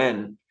go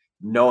in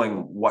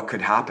knowing what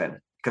could happen,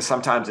 because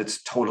sometimes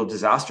it's total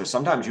disaster.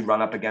 Sometimes you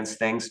run up against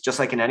things, just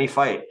like in any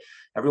fight.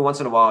 Every once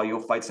in a while,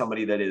 you'll fight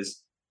somebody that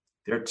is,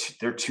 they're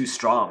too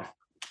strong,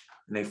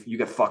 and you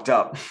get fucked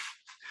up.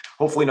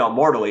 Hopefully not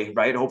mortally,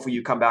 right? Hopefully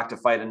you come back to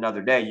fight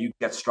another day, you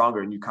get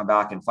stronger and you come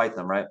back and fight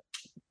them, right?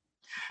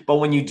 But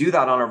when you do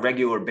that on a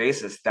regular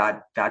basis,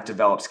 that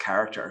develops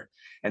character.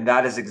 And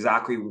that is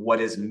exactly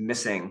what is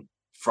missing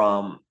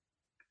from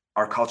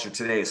our culture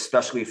today,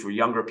 especially for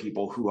younger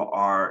people who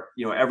are,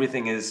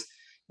 everything is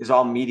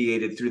all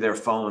mediated through their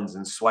phones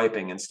and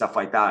swiping and stuff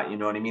like that. You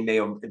know what I mean?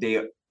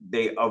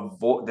 They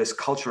avoid this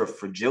culture of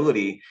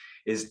fragility,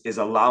 is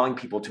allowing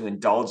people to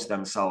indulge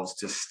themselves,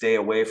 to stay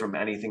away from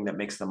anything that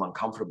makes them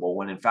uncomfortable,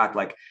 when in fact,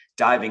 like,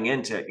 diving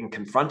into and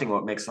confronting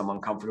what makes them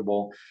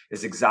uncomfortable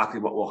is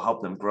exactly what will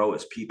help them grow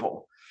as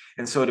people.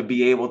 And so to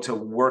be able to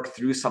work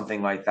through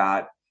something like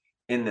that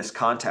in this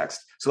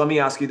context. So let me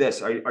ask you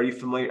this. Are you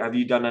familiar? Have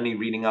you done any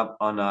reading up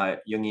on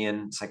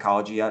Jungian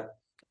psychology yet?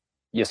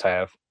 Yes, I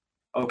have.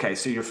 Okay.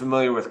 So you're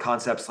familiar with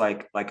concepts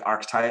like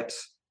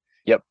archetypes?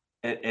 Yep.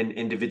 And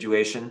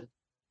individuation?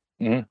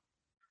 Mm-hmm.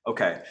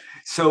 Okay.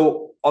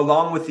 So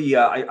along with the,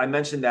 I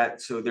mentioned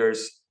that, so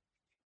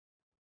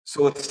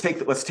let's take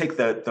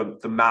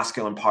the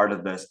masculine part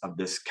of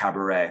this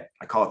cabaret.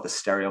 I call it the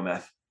stereo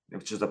myth,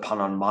 which is a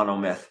pun on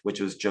monomyth, which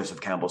was Joseph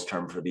Campbell's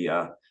term for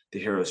the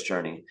hero's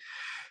journey.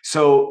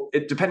 So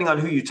depending on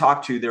who you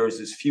talk to, there was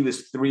as few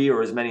as 3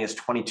 or as many as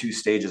 22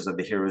 stages of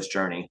the hero's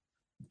journey.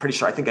 I'm pretty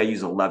sure, I think I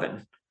use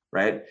 11,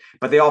 right?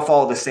 But they all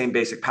follow the same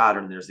basic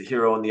pattern. There's the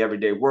hero in the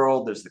everyday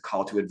world, there's the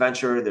call to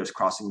adventure, there's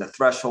crossing the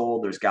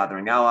threshold, there's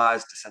gathering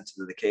allies, descent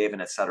into the cave,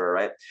 and etc.,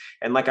 right?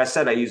 And like I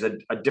said, I use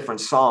a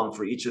different song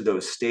for each of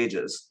those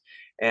stages.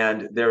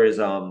 And there's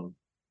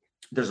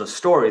a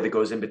story that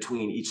goes in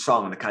between each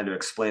song that kind of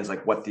explains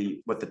like what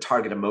the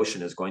target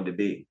emotion is going to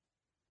be.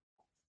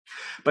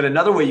 But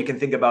another way you can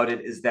think about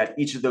it is that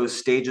each of those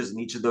stages and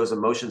each of those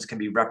emotions can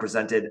be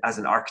represented as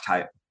an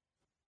archetype: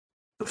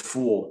 the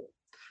fool,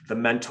 the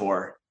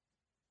mentor,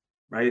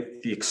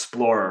 right? The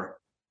explorer,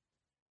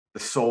 the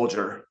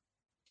soldier,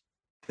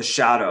 the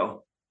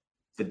shadow,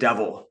 the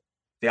devil,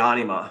 the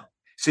anima.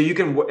 So you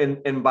can,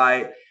 and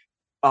by,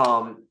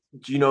 do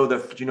you know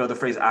the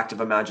phrase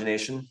active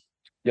imagination?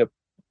 Yep.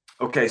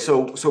 Okay,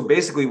 so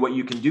basically what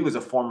you can do is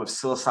a form of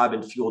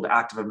psilocybin fueled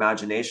active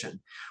imagination,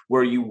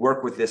 where you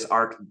work with this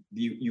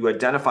you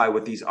identify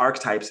with these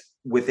archetypes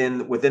within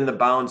the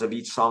bounds of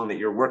each song that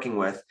you're working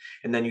with,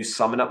 and then you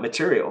summon up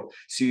material.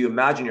 So you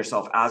imagine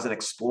yourself as an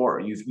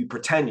explorer. You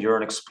pretend you're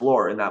an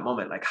explorer in that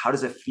moment. Like, how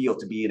does it feel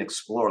to be an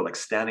explorer, like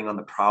standing on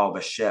the prow of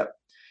a ship,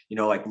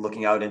 like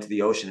looking out into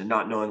the ocean and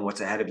not knowing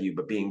what's ahead of you,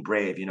 but being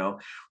brave?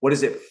 What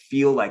does it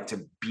feel like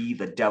to be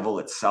the devil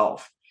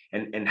itself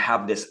and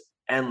have this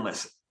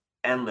endless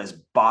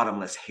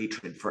bottomless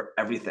hatred for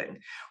everything?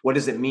 What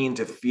does it mean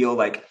to feel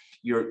like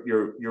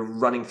you're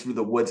running through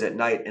the woods at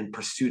night in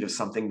pursuit of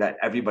something that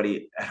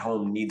everybody at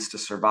home needs to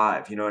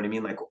survive? You know what I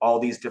mean? Like all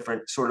these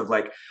different sort of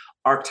like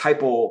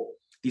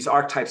these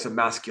archetypes of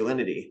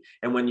masculinity.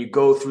 And when you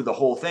go through the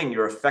whole thing,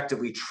 you're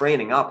effectively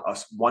training up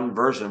one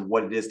version of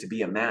what it is to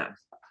be a man.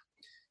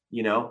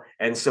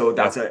 And so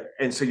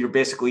and so you're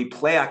basically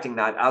play acting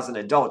that as an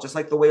adult, just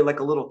like the way like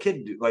a little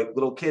kid do, like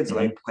little kids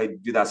like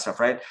do that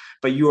stuff, right?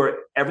 But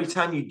every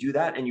time you do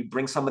that and you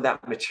bring some of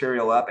that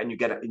material up and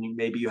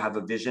maybe you have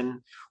a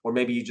vision, or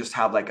maybe you just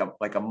have like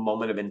a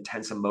moment of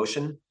intense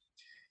emotion,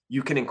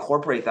 you can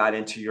incorporate that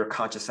into your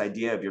conscious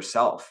idea of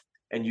yourself,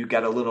 and you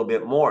get a little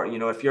bit more.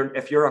 If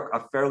you're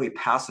a fairly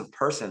passive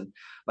person,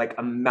 like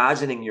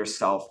imagining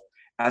yourself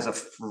as a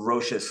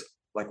ferocious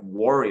like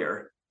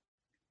warrior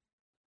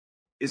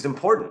is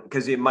important,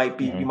 because it might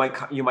be you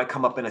might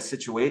come up in a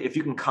situation. If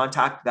you can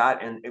contact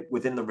that and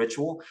within the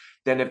ritual,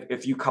 then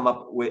if you come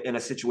up in a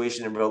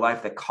situation in real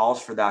life that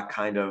calls for that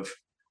kind of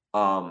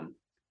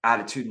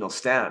attitudinal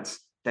stance,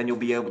 then you'll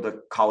be able to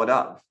call it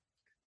up.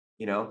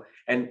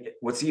 And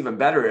what's even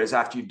better is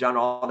after you've done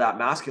all that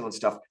masculine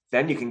stuff,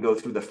 then you can go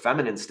through the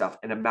feminine stuff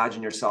and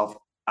imagine yourself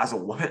as a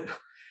woman,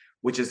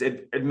 which is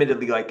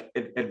admittedly like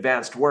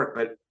advanced work.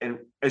 But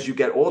as you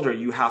get older,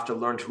 you have to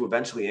learn to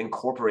eventually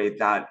incorporate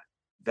that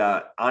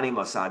the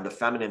anima side, the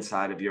feminine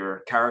side of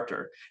your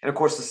character. And of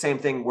course, the same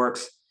thing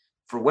works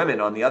for women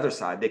on the other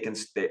side. They can,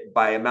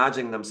 by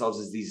imagining themselves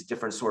as these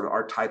different sort of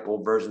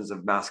archetypal versions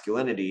of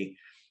masculinity,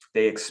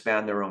 they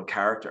expand their own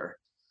character.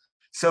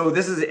 So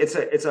this is,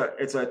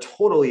 it's a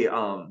totally,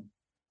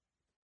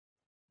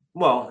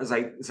 well, as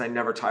I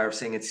never tire of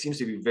saying, it seems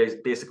to be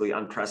basically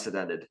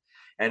unprecedented.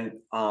 And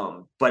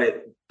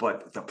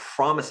but the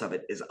promise of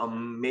it is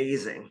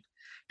amazing,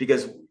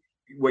 because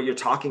what you're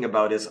talking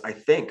about is, I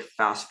think,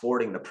 fast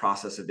forwarding the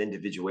process of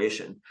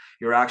individuation.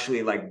 You're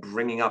actually like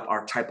bringing up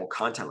archetypal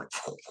content, like,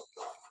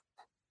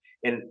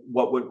 and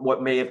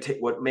what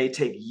may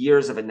take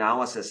years of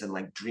analysis and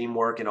like dream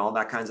work and all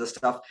that kinds of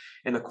stuff,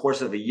 in the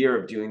course of a year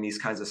of doing these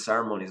kinds of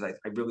ceremonies, I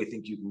really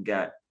think you can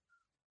get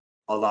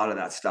a lot of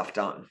that stuff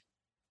done.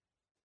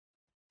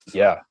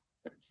 Yeah.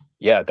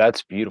 Yeah,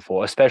 that's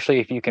beautiful,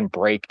 especially if you can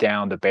break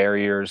down the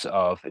barriers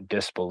of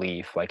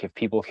disbelief. Like if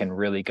people can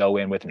really go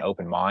in with an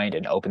open mind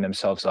and open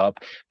themselves up,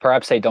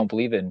 perhaps they don't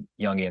believe in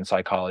Jungian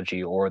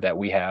psychology, or that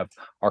we have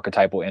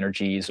archetypal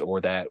energies, or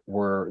that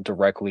we're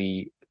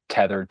directly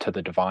tethered to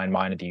the divine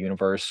mind of the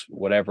universe,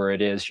 whatever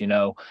it is,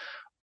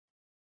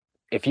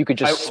 if you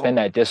could I just suspend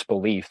that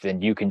disbelief,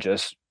 then you can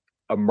just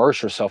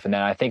immerse yourself in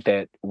that. I think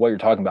that what you're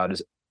talking about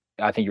is,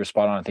 I think you're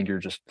spot on. I think you're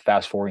just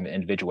fast forwarding the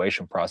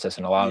individuation process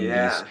and allowing these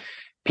Yeah,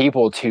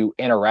 people to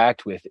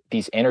interact with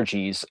these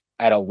energies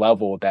at a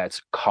level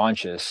that's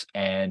conscious,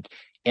 and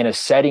in a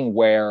setting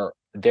where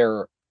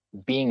they're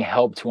being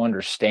helped to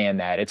understand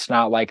that it's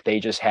not like they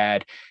just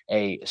had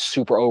a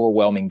super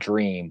overwhelming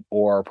dream,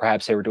 or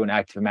perhaps they were doing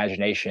active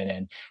imagination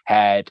and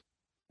had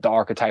the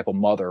archetypal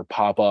mother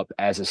pop up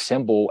as a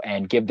symbol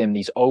and give them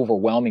these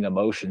overwhelming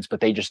emotions, but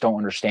they just don't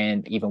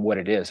understand even what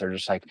it is. They're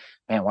just like,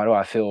 man, why do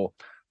I feel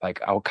like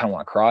I kind of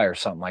want to cry or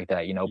something like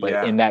that, But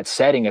yeah, in that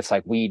setting, it's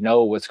like we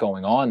know what's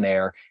going on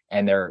there,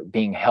 and they're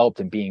being helped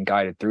and being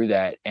guided through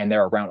that, and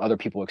they're around other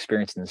people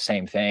experiencing the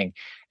same thing.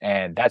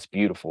 And that's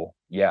beautiful.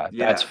 Yeah,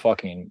 that's yeah.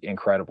 fucking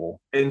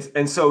incredible.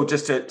 And so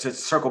just to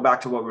circle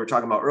back to what we were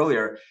talking about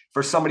earlier,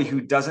 for somebody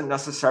who doesn't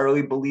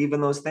necessarily believe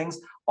in those things,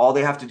 all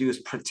they have to do is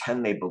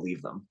pretend they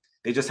believe them.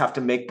 They just have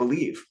to make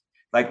believe.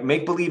 Like,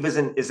 make believe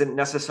isn't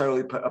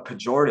necessarily a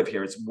pejorative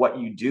here. It's what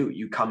you do.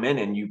 You come in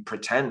and you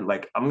pretend,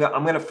 like, I'm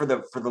gonna for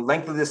the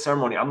length of this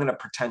ceremony, I'm gonna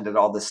pretend that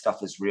all this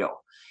stuff is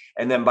real.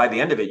 And then by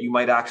the end of it, you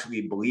might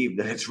actually believe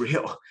that it's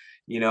real,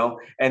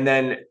 And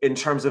then in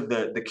terms of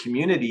the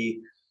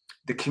community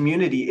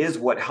is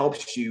what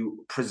helps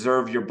you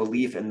preserve your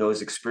belief in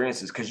those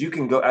experiences, because you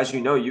can go, as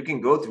you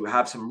can go through,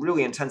 have some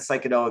really intense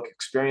psychedelic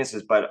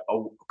experiences, but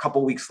a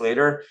couple weeks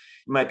later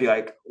you might be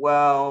like,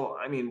 well,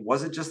 I mean,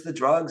 was it just the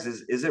drugs?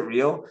 Is it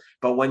real?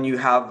 But when you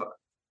have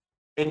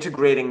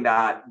integrating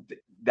that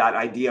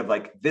idea of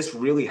like, this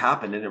really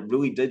happened and it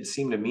really did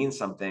seem to mean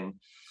something,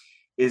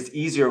 is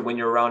easier when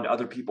you're around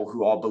other people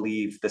who all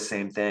believe the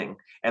same thing,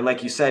 and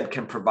like you said,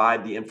 can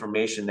provide the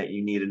information that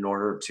you need in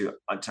order to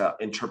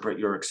interpret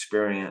your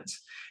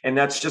experience. And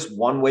that's just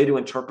one way to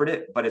interpret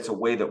it, but it's a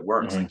way that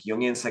works. Hmm. Like,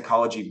 Jungian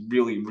psychology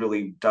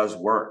really does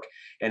work,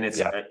 and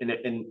Yeah.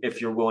 and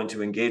if you're willing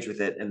to engage with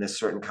it in this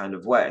certain kind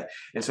of way.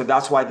 And so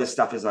that's why this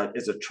stuff is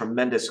a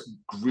tremendous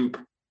group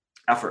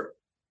effort,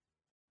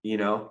 you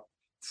know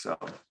so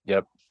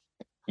Yep.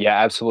 Yeah,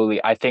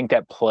 absolutely. I think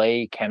that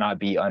play cannot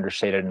be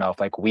understated enough.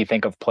 Like we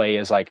think of play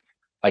as like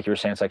you were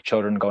saying, it's like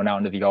children going out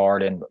into the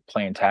yard and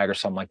playing tag or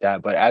something like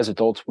that. But as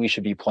adults, we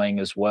should be playing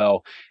as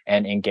well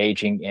and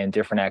engaging in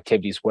different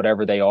activities,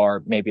 whatever they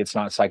are. Maybe it's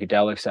not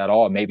psychedelics at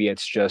all. Maybe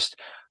it's just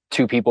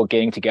two people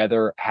getting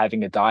together,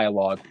 having a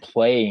dialogue,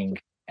 playing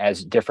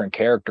as different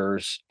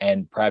characters,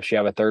 and perhaps you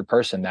have a third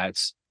person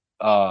that's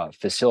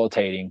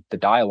facilitating the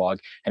dialogue,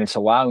 and it's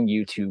allowing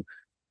you to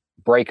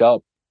break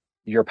up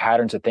your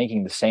patterns of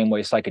thinking the same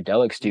way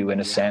psychedelics do, in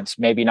a yeah. sense,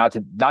 maybe not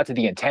to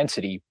the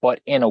intensity, but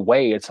in a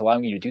way it's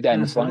allowing you to do that,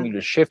 and it's allowing you Hmm.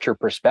 to shift your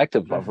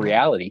perspective of Hmm.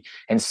 reality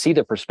and see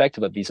the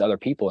perspective of these other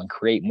people, and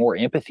create more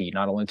empathy,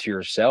 not only to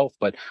yourself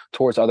but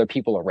towards other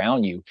people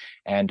around you.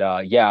 And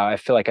yeah, I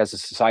feel like as a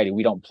society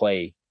we don't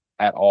play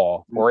at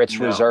all, or it's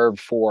No.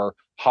 reserved for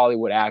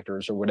Hollywood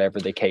actors or whatever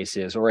the case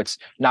is, or it's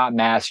not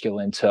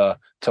masculine to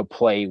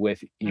play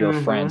with your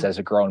friends Hmm. as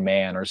a grown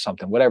man or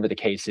something, whatever the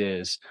case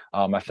is.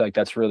 I feel like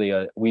that's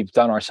really we've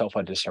done ourselves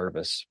a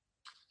disservice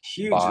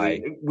Hugely.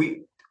 by.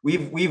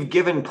 We've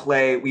given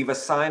play, we've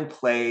assigned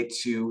play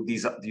to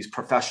these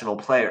professional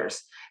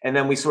players, and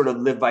then we sort of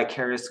live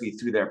vicariously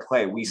through their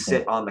play. We Mhm.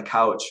 sit on the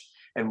couch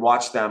and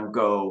watch them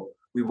go.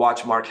 We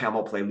watch Mark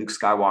Hamill play Luke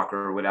Skywalker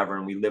or whatever,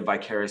 and we live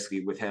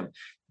vicariously with him.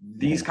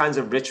 These Mhm. kinds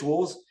of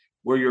rituals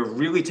where you're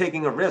really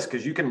taking a risk,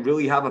 because you can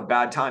really have a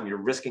bad time, you're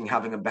risking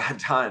having a bad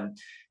time.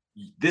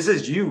 This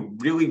is you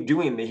really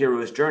doing the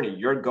hero's journey.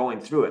 You're going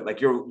through it, like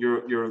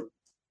you're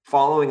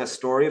following a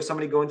story of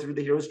somebody going through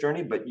the hero's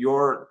journey, but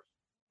you're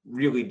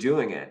really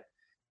doing it,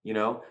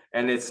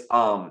 and it's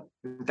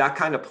that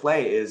kind of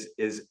play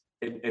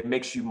it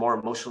makes you more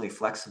emotionally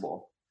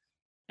flexible,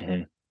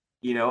 Mhm.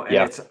 and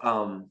Yeah.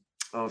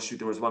 oh shoot,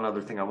 there was one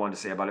other thing I wanted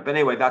to say about it. But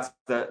anyway,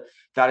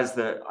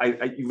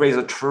 you raise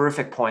a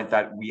terrific point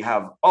that we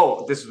have.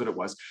 Oh, this is what it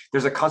was.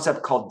 There's a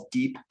concept called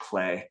deep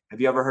play.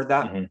 Have you ever heard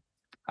that? Hmm.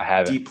 I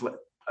haven't. Deep play.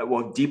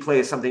 Well, deep play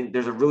is something,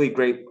 there's a really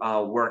great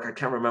work. I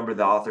can't remember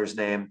the author's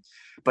name,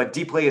 but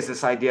deep play is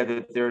this idea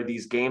that there are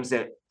these games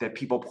that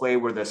people play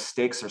where the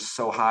stakes are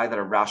so high that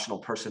a rational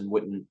person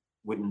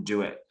wouldn't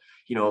do it.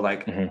 You know,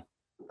 like, Hmm.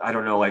 I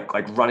don't know, like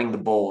running the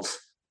bulls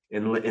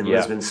in Yeah.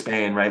 Lisbon,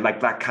 Spain, right?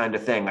 Like that kind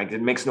of thing. Like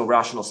it makes no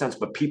rational sense,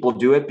 but people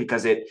do it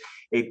because it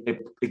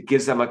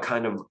gives them a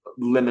kind of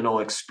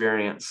liminal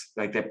experience,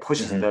 like that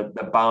pushes Hmm.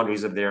 the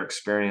boundaries of their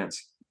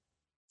experience.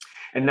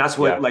 And that's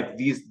what, Yeah. like,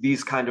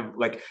 these kind of,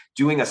 like,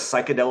 doing a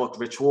psychedelic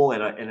ritual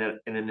in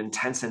an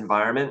intense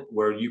environment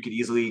where you could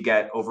easily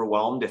get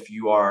overwhelmed if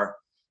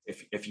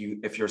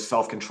your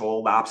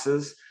self-control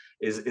lapses,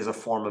 is a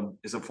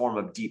form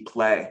of deep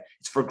play.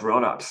 It's for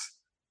grown-ups,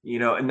 you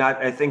know. And that,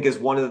 I think, is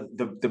one of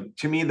the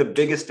to me the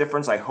biggest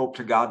difference. I hope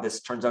to God this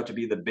turns out to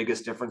be the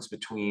biggest difference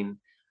between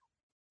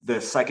the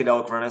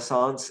psychedelic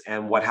renaissance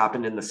and what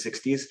happened in the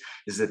 60s,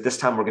 is that this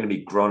time we're going to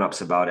be grown-ups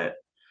about it.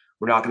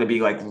 We're not going to be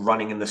like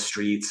running in the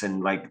streets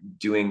and like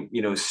doing,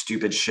 you know,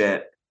 stupid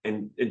shit,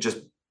 and it just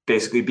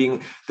basically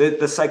being the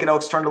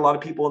psychedelics turned a lot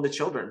of people into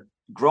children,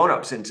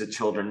 grown-ups into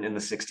children in the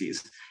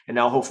 60s. And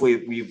now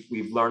hopefully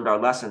we've learned our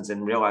lessons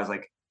and realized,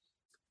 like,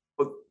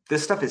 well,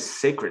 this stuff is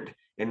sacred.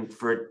 And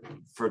for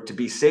it to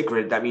be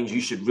sacred, that means you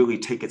should really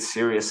take it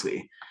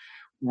seriously.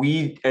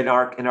 We in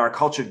our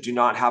culture do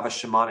not have a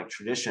shamanic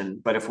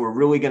tradition, but if we're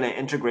really going to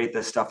integrate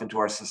this stuff into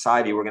our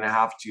society, we're going to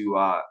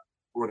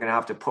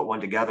have to put one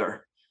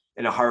together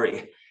in a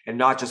hurry, and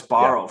not just Yeah.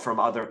 borrow from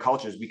other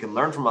cultures. We can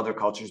learn from other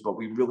cultures, but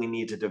we really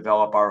need to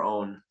develop our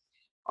own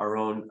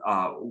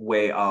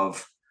way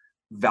of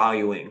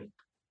valuing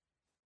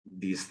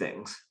these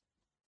things.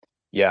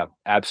 Yeah,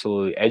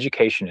 absolutely.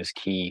 Education is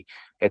key.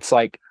 It's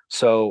like,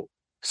 so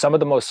some of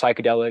the most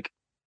psychedelic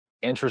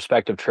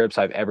introspective trips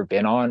I've ever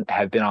been on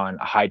have been on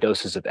high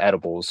doses of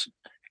edibles.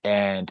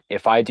 And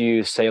if I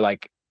do, say,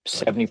 like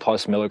 70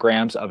 plus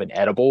milligrams of an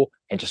edible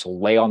and just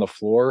lay on the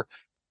floor,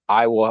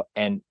 I will,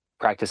 and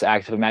practice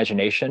active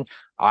imagination,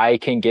 I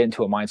can get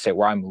into a mindset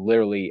where I'm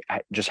literally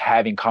just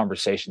having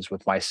conversations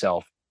with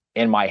myself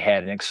in my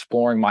head and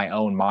exploring my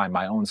own mind,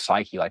 my own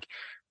psyche, like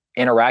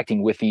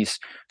interacting with these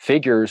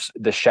figures,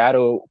 the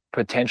shadow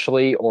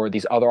potentially, or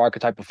these other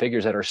archetypal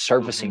figures that are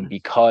surfacing Mm-hmm.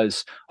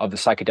 because of the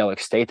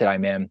psychedelic state that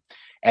I'm in.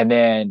 And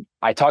then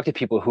I talk to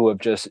people who have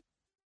just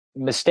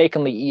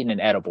mistakenly eaten an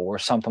edible or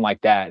something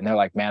like that, and they're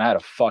like, man, I had a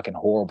fucking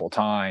horrible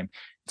time.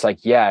 It's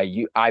like, yeah,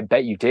 I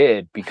bet you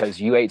did, because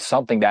you ate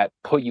something that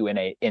put you in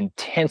a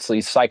intensely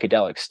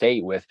psychedelic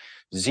state with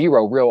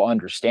zero real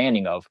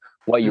understanding of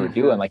what you were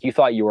doing. Mm-hmm. Like, you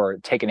thought you were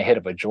taking a hit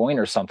of a joint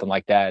or something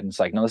like that, and it's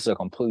like, no, this is a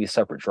completely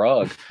separate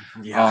drug.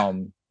 Yeah.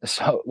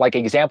 So like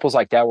examples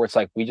like that, where it's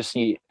like, we just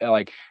need,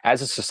 like,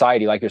 as a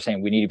society, like you're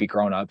saying, we need to be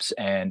grown-ups,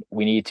 and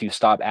we need to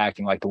stop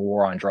acting like the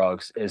war on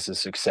drugs is a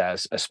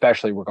success,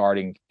 especially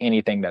regarding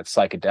anything that's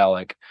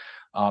psychedelic,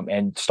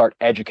 and start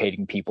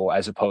educating people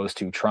as opposed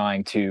to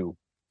trying to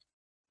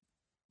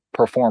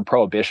perform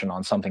prohibition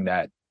on something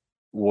that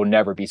will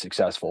never be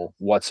successful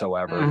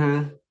whatsoever.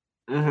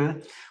 Mm-hmm. Mm-hmm.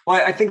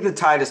 Well, I think the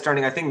tide is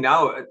turning. I think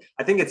now,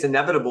 I think it's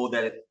inevitable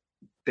that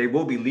they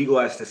will be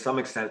legalized to some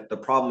extent. The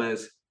problem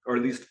is, or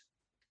at least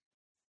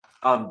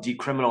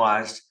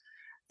decriminalized.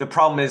 The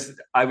problem is,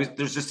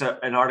 there's just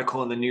an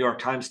article in the New York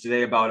Times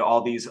today about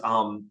all these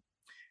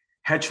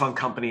hedge fund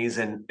companies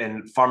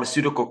and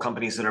pharmaceutical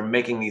companies that are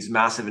making these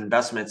massive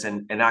investments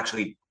and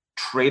actually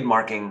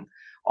trademarking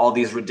all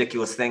these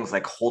ridiculous things,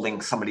 like holding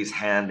somebody's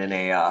hand in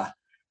a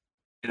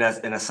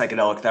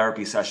psychedelic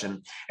therapy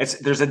session.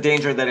 There's a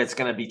danger that it's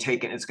going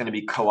to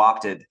be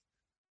co-opted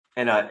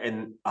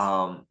in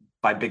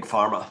by big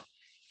pharma,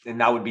 and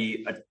that would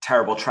be a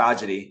terrible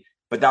tragedy.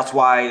 But that's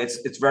why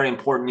it's very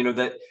important, you know,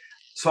 that.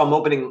 So I'm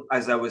opening,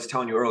 as I was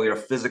telling you earlier, a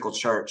physical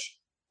church,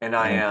 and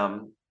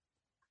Mhm.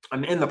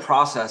 I'm in the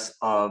process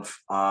of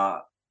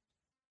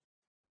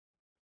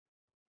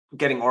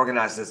getting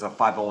organized as a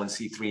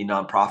 501c3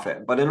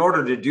 nonprofit. But in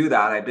order to do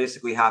that, I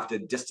basically have to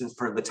distance,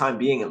 for the time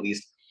being at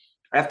least,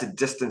 I have to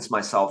distance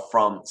myself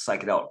from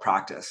psychedelic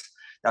practice.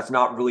 That's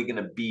not really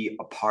going to be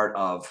a part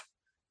of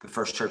the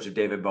First Church of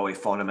David Bowie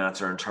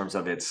Phonomancer in terms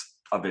of its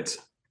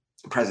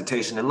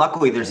presentation. And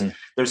luckily, Mhm.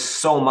 there's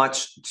so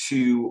much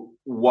to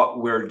what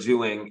we're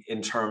doing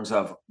in terms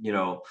of, you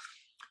know,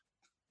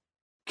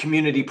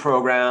 community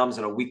programs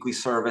and a weekly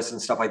service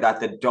and stuff like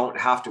that, we don't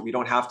have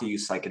to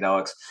use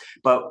psychedelics,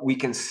 but we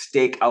can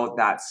stake out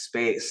that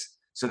space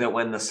so that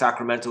when the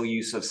sacramental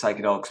use of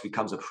psychedelics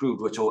becomes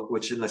approved,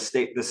 which in the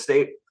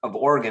state of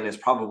Oregon is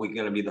probably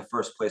going to be the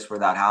first place where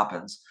that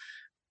happens.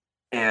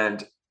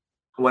 And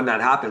when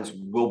that happens,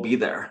 we'll be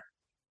there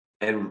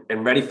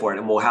and ready for it,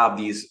 and we'll have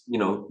these, you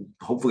know,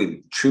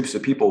 hopefully troops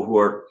of people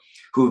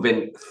who've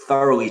been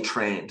thoroughly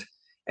trained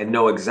and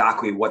know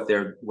exactly what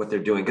they're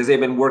doing, because they've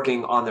been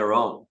working on their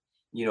own,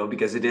 you know,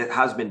 because it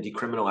has been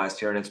decriminalized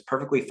here, and it's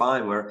perfectly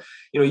fine where,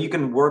 you know, you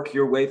can work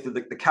your way through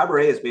the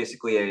cabaret is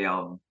basically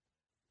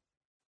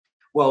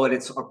Well, and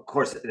it's of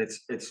course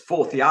it's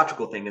full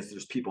theatrical thing. Is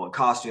there's people in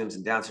costumes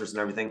and dancers and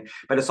everything,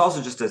 but it's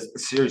also just a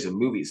series of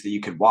movies that you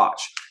could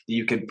watch. That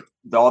you could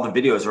all the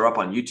videos are up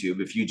on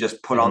YouTube. If you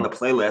just put on Hmm. the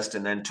playlist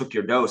and then took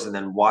your dose and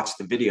then watched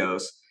the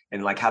videos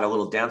and like had a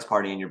little dance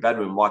party in your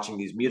bedroom watching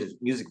these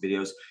music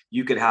videos,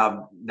 you could have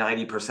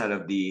 90%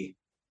 of the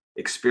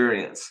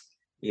experience.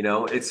 You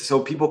know, it's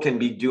so people can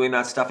be doing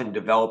that stuff and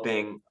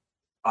developing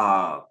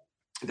uh,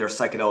 their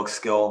psychedelic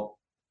skill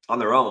on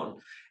their own,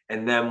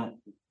 and then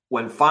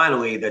when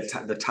finally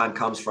the time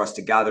comes for us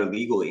to gather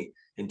legally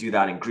and do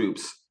that in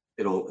groups,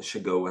 it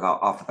should go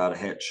without a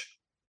hitch.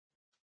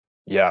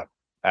 Yeah,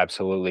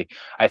 absolutely.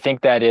 I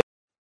think that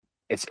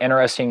it's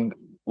interesting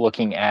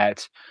looking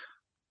at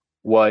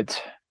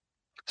what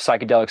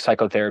psychedelic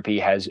psychotherapy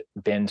has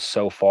been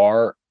so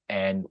far.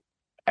 And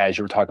as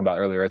you were talking about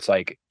earlier, it's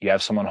like you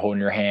have someone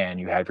holding your hand,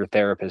 you have your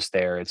therapist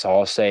there, it's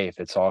all safe,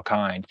 it's all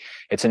kind.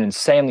 It's an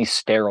insanely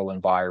sterile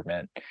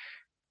environment.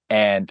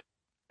 And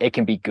it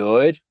can be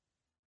good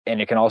and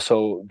it can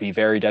also be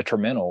very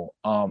detrimental.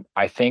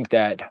 I think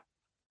that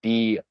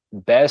the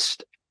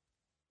best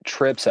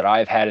trips that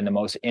I've had and the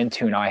most in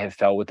tune I have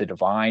felt with the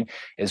divine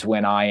is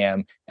when I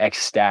am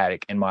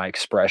ecstatic in my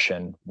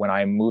expression, when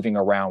I'm moving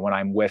around, when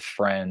I'm with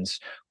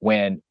friends,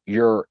 when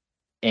you're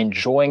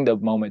enjoying the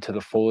moment to the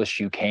fullest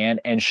you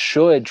can. And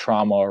should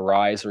trauma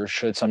arise or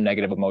should some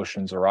negative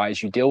emotions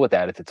arise, you deal with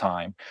that at the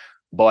time.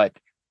 But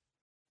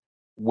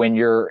when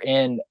you're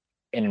in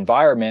an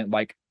environment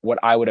like what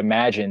I would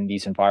imagine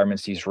these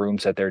environments, these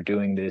rooms that they're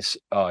doing these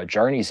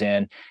journeys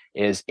in,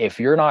 is if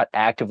you're not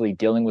actively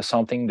dealing with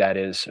something that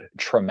is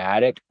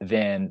traumatic,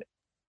 then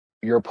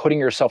you're putting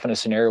yourself in a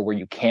scenario where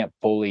you can't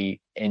fully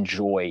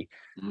enjoy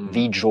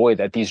the Mm, joy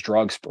that these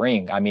drugs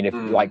bring. I mean, if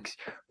mm, like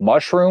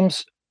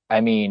mushrooms, I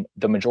mean,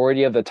 the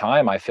majority of the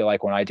time, I feel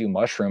like when I do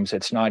mushrooms,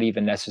 it's not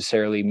even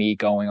necessarily me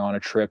going on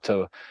a trip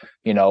to,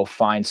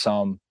 find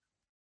some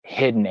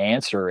hidden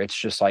answer. It's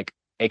just like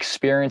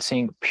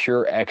experiencing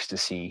pure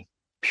ecstasy,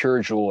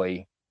 pure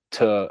joy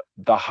to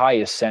the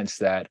highest sense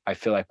that I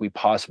feel like we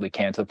possibly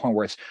can, to the point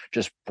where it's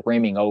just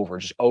brimming over,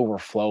 just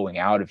overflowing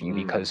out of you mm.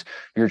 because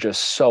you're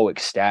just so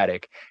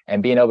ecstatic.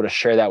 And being able to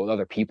share that with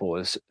other people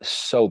is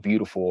so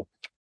beautiful.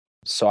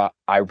 So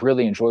I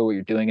really enjoy what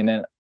you're doing. And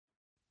then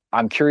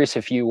I'm curious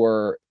if you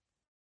were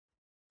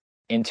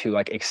into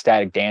like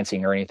ecstatic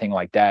dancing or anything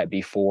like that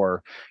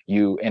before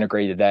you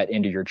integrated that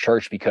into your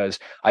church, because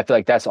I feel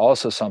like that's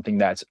also something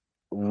that's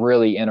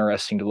really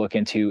interesting to look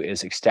into,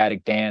 is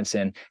ecstatic dance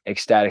and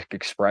ecstatic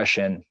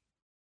expression.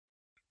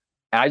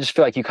 And I just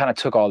feel like you kind of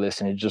took all this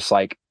and it just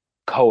like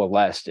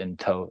coalesced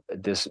into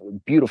this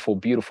beautiful,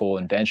 beautiful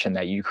invention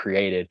that you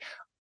created.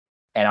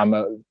 And I'm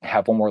gonna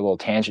have one more little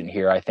tangent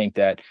here. I think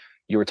that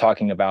you were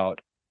talking about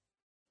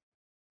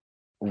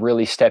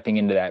really stepping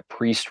into that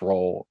priest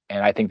role.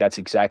 And I think that's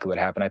exactly what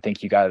happened. I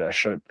think you got a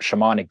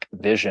shamanic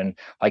vision,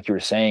 like you were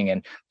saying,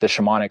 and the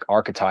shamanic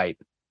archetype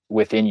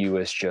within you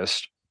is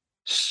just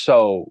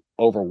so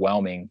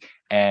overwhelming.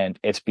 And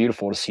it's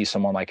beautiful to see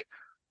someone like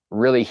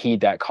really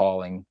heed that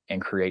calling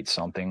and create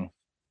something.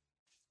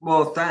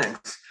 Well,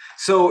 thanks.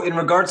 So, in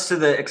regards to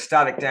the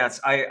ecstatic dance,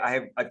 I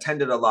have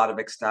attended a lot of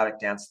ecstatic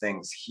dance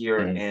things here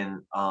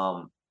Mhm.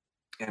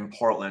 in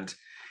Portland,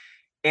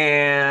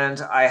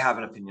 and I have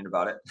an opinion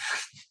about it.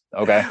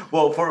 Okay.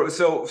 Well,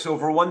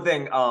 for one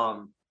thing,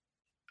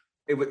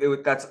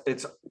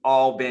 it's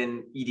all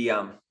been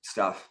EDM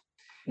stuff,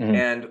 Mhm.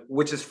 and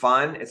which is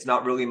fun. It's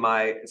not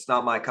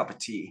my cup of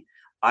tea.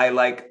 I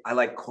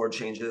like chord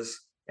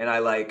changes, and I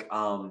like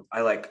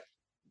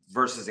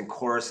verses and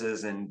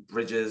choruses and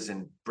bridges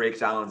and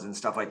breakdowns and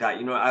stuff like that.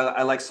 You know,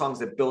 I like songs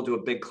that build to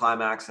a big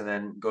climax and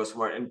then go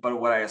somewhere. And but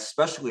what I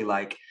especially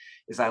like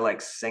is I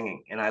like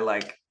singing, and I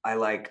like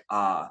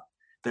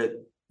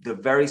the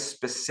very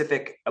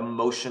specific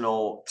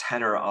emotional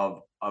tenor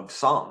of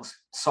songs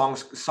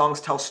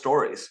tell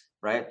stories,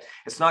 right?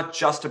 It's not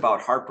just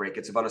about heartbreak,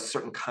 it's about a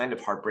certain kind of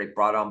heartbreak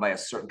brought on by a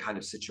certain kind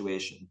of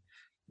situation.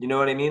 You know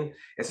what I mean? Yes.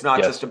 It's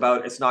not just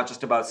about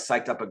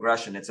psyched up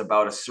aggression. It's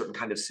about a certain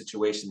kind of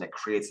situation that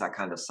creates that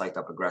kind of psyched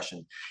up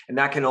aggression. And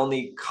that can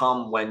only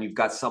come when you've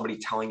got somebody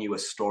telling you a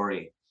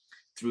story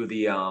through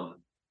the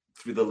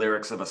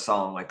lyrics of a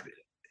song. Like,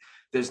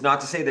 there's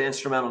not to say that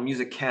instrumental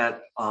music can't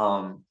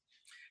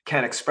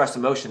express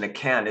emotion. It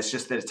can. It's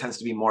just that it tends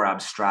to be more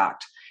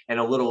abstract and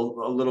a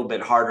little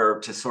bit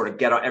harder to sort of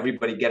get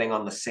everybody getting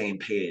on the same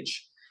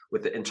page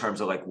with in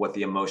terms of like what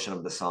the emotion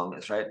of the song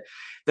is, right?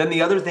 Then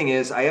the other thing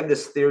is I have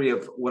this theory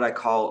of what I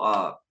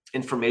call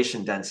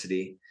information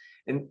density.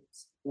 And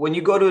when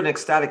you go to an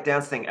ecstatic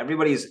dance thing,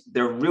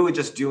 they're really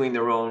just doing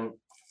their own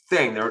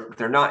thing.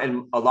 They're not,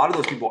 and a lot of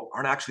those people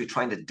aren't actually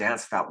trying to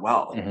dance that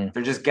well. Hmm.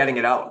 They're just getting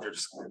it out. They're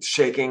just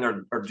shaking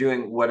or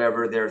doing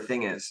whatever their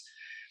thing is.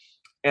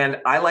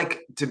 And I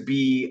like to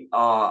be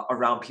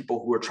around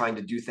people who are trying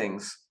to do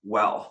things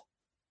well.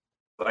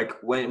 Like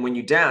when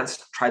you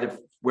dance,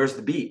 where's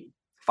the beat?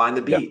 Find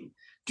the Yeah. beat.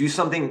 Do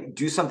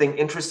something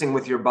interesting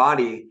with your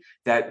body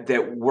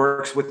that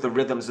works with the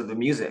rhythms of the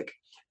music.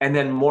 And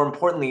then more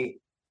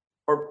importantly,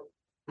 or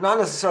not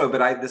necessarily,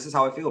 but this is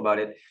how I feel about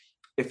it.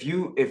 if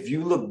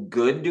you look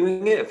good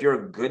doing it, if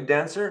you're a good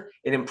dancer,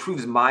 it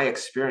improves my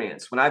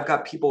experience. When I've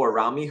got people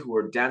around me who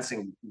are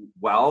dancing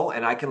well,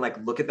 and I can like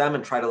look at them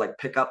and try to like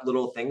pick up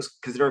little things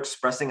because they're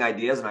expressing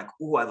ideas, and like,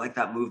 oh, I like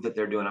that move that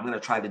they're doing. I'm going to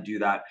try to do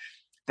that.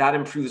 That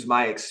improves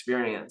my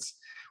experience.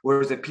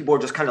 Whereas if people are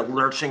just kind of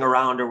lurching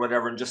around or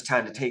whatever and just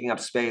kind of taking up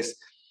space,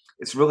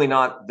 it's really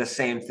not the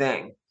same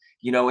thing.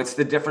 It's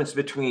the difference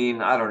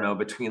between, I don't know,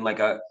 between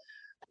an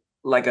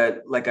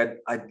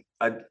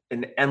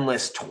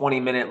endless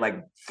 20-minute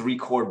like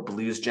 3-chord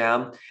blues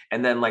jam,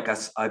 and then like a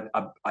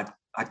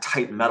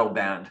tight metal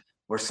band,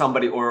 where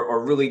somebody,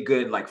 or really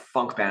good like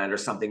funk band or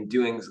something,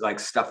 doing like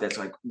stuff that's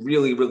like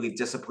really really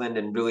disciplined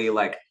and really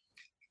like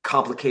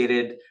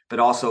complicated but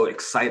also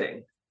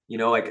exciting.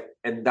 Like,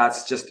 and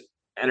that's just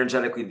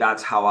energetically,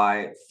 that's how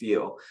I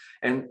feel.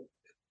 And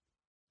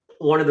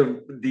one of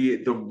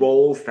the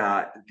roles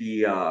that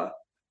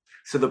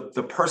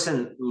the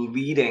person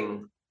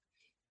leading,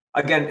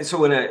 again,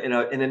 so in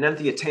an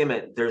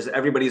entertainment, there's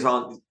everybody's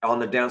on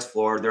the dance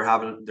floor,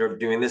 they're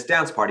doing this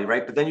dance party,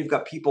 right? But then you've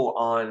got people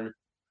on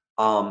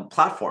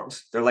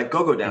platforms, they're like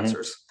go-go Hmm.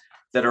 dancers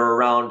that are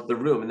around the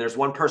room, and there's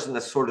one person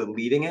that's sort of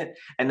leading it,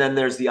 and then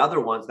there's the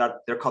other ones that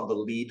they're called the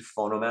lead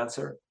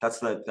phonomancer. That's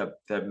the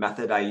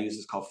method I use,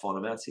 is called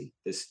phonomancy,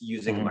 this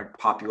using Hmm. like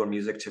popular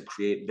music to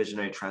create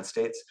visionary trance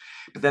states.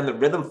 But then the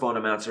rhythm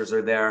phonomancers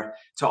are there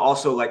to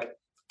also like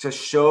to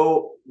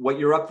show what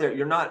you're up there.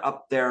 You're not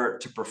up there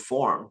to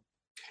perform.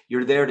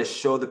 You're there to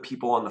show the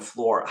people on the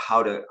floor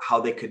how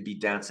they could be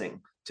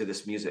dancing to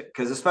this music.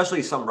 Because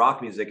especially some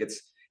rock music,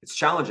 it's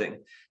challenging.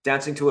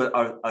 Dancing to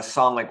a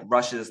song like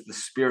Rush's "The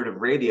Spirit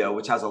of Radio,"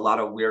 which has a lot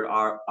of weird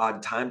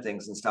odd time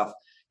things and stuff,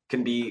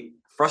 can be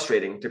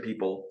frustrating to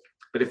people.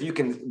 But if you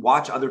can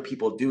watch other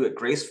people do it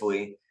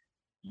gracefully,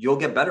 you'll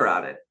get better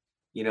at it.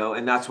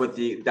 And that's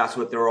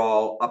what they're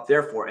all up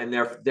there for. And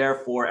they're there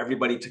for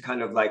everybody to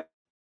kind of like,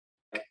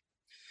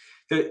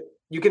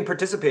 you can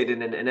participate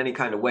in any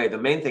kind of way. The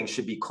main thing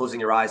should be closing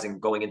your eyes and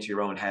going into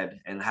your own head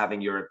and having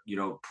your,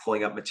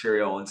 pulling up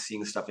material and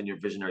seeing stuff in your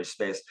visionary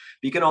space.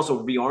 But you can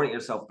also reorient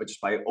yourself, but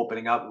just by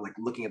opening up and like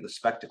looking at the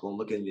spectacle and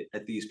looking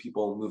at these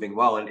people moving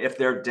well. And if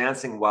they're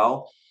dancing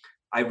well,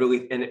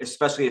 and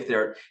especially if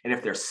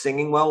they're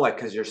singing well, like,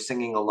 because you're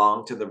singing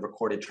along to the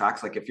recorded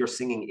tracks, like if you're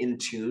singing in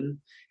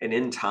tune and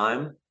in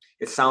time,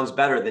 it sounds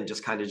better than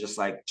just kind of just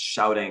like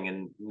shouting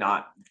and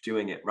not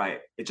doing it right.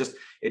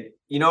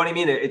 You know what I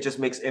mean? It just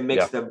makes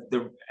Yeah.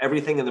 the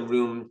everything in the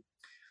room,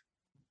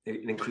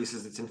 it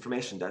increases its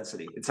information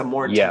density. It's a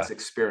more Yeah. intense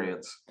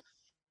experience.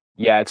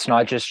 Yeah, it's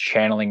not just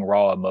channeling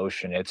raw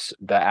emotion, it's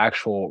the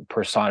actual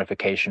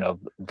personification of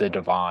the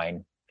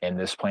divine in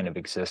this plane of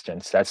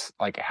existence. That's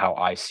like how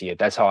I see it.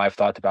 That's how I've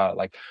thought about it,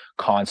 like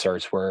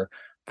concerts where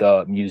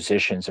the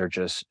musicians are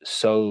just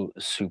so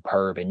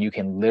superb and you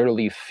can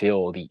literally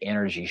feel the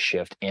energy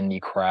shift in the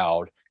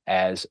crowd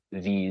as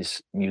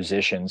these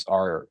musicians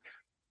are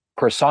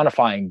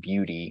personifying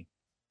beauty,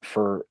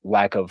 for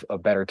lack of a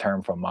better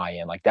term from my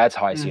end. Like that's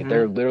how I see it.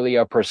 They're Mm-hmm. literally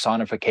a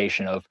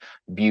personification of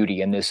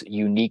beauty in this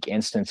unique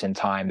instance in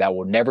time that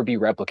will never be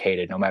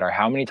replicated. No matter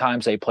how many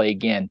times they play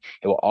again,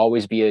 it will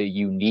always be a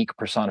unique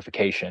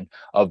personification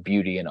of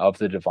beauty and of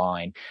the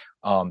divine.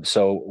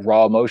 So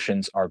raw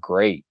emotions are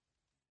great,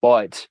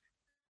 but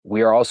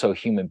we are also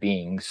human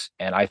beings.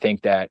 And I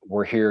think that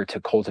we're here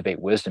to cultivate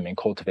wisdom and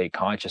cultivate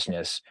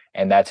consciousness.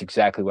 And that's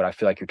exactly what I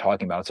feel like you're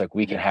talking about. It's like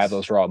we can have Yes.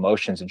 those raw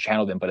emotions and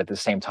channel them, but at the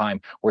same time,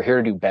 we're here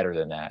to do better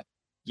than that.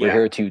 We're Yeah.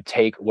 here to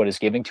take what is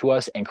given to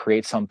us and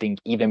create something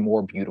even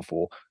more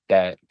beautiful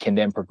that can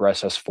then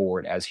progress us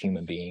forward as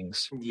human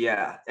beings.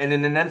 Yeah. And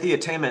in an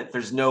entheatainment,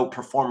 there's no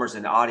performers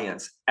in the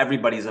audience.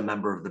 Everybody's a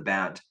member of the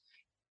band,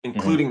 Hmm.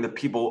 including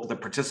the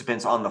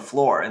participants on the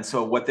floor. And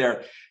so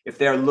if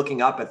they're looking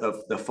up at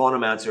the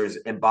phonomancers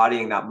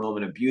embodying that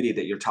moment of beauty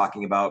that you're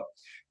talking about,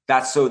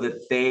 that's so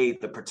that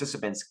the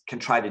participants, can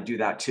try to do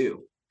that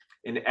too.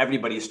 And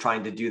everybody's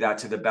trying to do that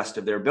to the best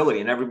of their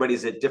ability. And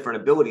everybody's at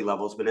different ability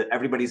levels, but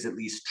everybody's at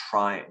least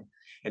trying.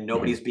 And Hmm.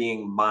 nobody's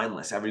being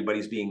mindless.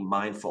 Everybody's being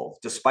mindful,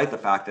 despite the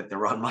fact that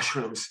they're on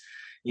mushrooms.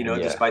 Yeah.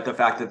 Despite the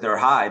fact that they're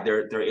high,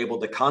 they're able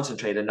to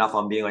concentrate enough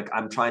on being like,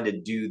 I'm trying to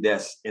do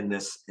this in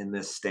this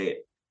state,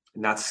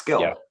 and that's Yeah.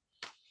 skill.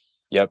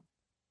 Yep.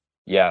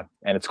 Yeah.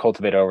 And it's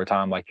cultivated over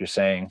time, like you're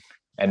saying.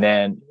 And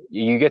then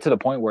you get to the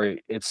point where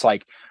it's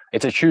like,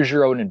 it's a choose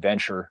your own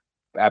adventure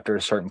after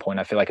a certain point.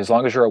 I feel like as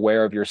long as you're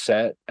aware of your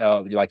set,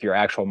 like your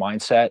actual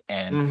mindset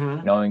and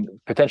Mm-hmm. knowing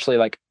potentially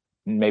like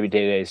maybe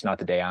day is not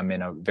the day, I'm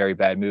in a very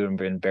bad mood, I'm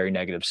in a very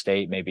negative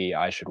state, maybe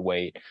I should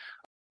wait.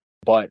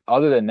 But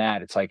other than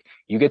that, it's like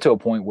you get to a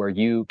point where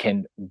you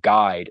can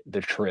guide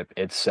the trip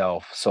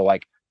itself. So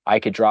like I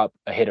could drop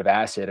a hit of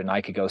acid and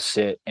I could go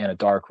sit in a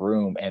dark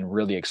room and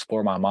really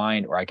explore my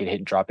mind, or I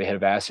could drop a hit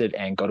of acid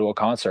and go to a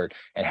concert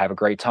and have a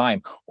great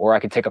time. Or I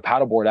could take a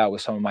paddleboard out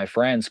with some of my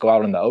friends, go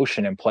out in the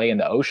ocean and play in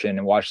the ocean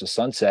and watch the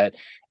sunset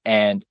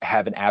and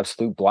have an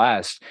absolute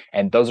blast.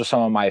 And those are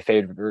some of my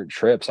favorite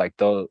trips. Like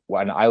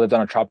when I lived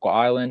on a tropical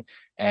island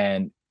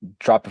and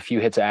drop a few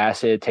hits of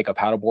acid, take a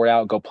paddleboard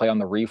out, go play on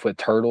the reef with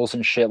turtles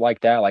and shit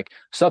like that. Like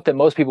stuff that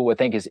most people would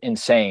think is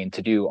insane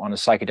to do on a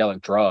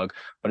psychedelic drug.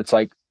 But it's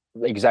like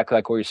exactly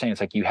like what you're saying.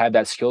 It's like you have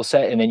that skill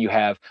set and then you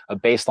have a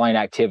baseline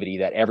activity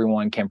that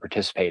everyone can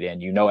participate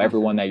in. You know,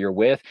 everyone Mhm. that you're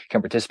with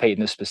can participate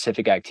in this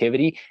specific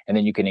activity and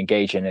then you can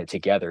engage in it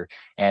together.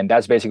 And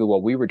that's basically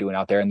what we were doing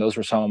out there. And those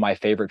were some of my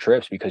favorite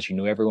trips because you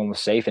knew everyone was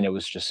safe and it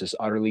was just this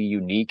utterly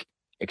unique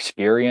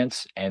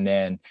experience. And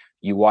then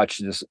you watch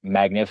this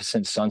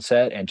magnificent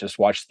sunset and just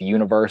watch the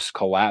universe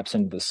collapse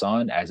into the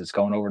sun as it's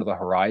going over to the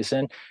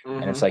horizon.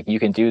 And it's Mhm. like you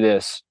can do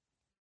this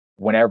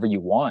whenever you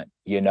want,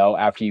 you know,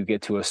 after you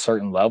get to a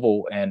certain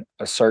level and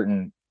a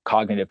certain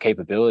cognitive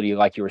capability,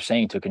 like you were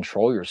saying, to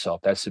control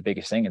yourself. That's the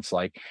biggest thing. It's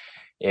like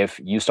if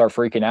you start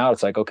freaking out,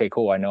 it's like, okay,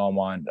 cool. I know I'm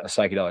on a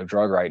psychedelic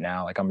drug right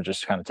now. Like I'm gonna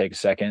just kind of take a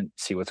second,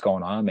 see what's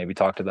going on, maybe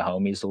talk to the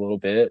homies a little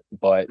bit,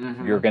 but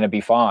you're Mhm. gonna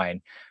be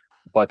fine.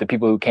 But the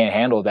people who can't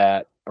handle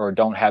that or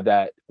don't have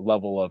that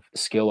level of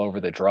skill over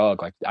the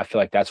drug, like I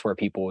feel like that's where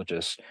people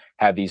just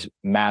have these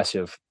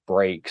massive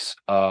breaks,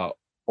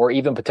 or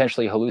even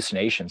potentially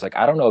hallucinations. Like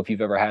I don't know if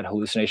you've ever had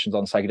hallucinations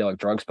on psychedelic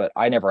drugs, but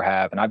I never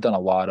have, and I've done a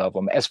lot of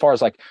them. As far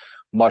as like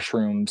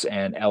mushrooms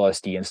and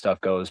LSD and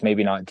stuff goes,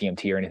 maybe not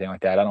DMT or anything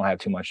like that. I don't have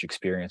too much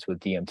experience with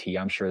DMT.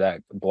 I'm sure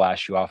that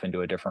blasts you off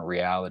into a different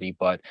reality.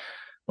 But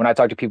when I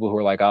talk to people who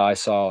are like, oh, I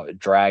saw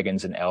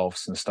dragons and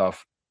elves and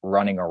stuff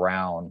running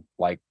around,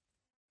 like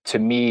to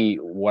me,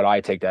 what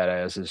I take that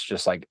as is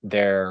just like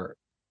their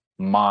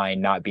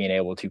mind not being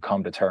able to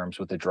come to terms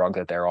with the drug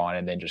that they're on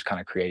and then just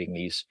kind of creating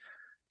these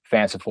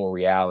fanciful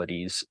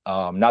realities.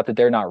 Not that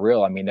they're not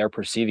real. I mean, they're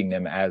perceiving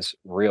them as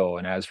real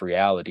and as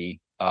reality.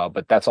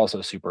 But that's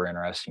also super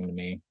interesting to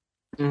me.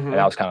 And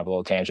that was Mhm. kind of a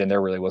little tangent.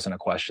 There really wasn't a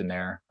question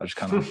there. I just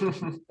kind of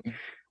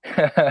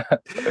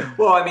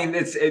Well, I mean,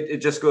 it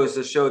just goes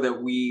to show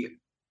that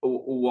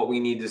what we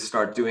need to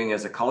start doing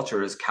as a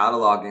culture is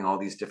cataloging all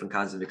these different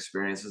kinds of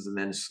experiences and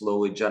then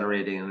slowly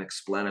generating an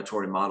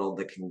explanatory model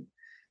that can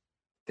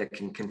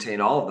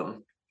contain all of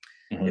them.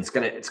 Mhm. It's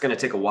gonna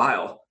take a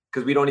while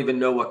because we don't even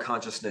know what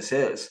consciousness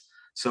is.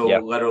 So Yeah.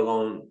 let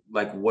alone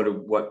like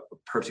what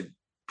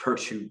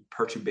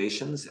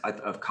perturbations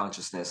of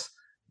consciousness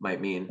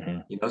might mean.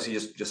 Mhm. You know, so you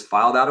just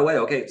file that away.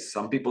 Okay,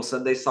 some people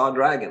said they saw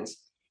dragons.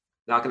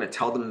 Not going to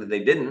tell them that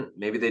they didn't.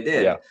 Maybe they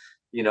did. Yeah.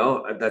 You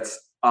know, that's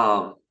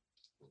I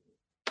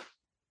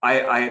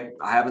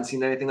haven't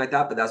seen anything like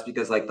that, but that's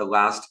because like the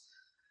last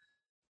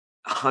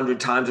 100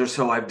 times or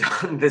so I've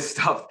done this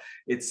stuff,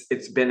 it's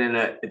been in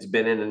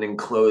an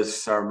enclosed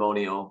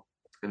ceremonial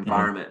Mhm.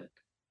 environment,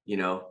 you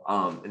know,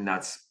 and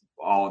that's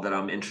all that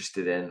I'm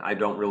interested in. I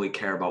don't really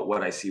care about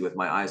what I see with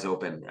my eyes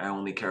open. I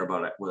only care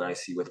about what I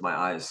see with my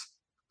eyes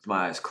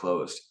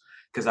closed,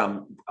 because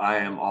I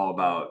am all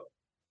about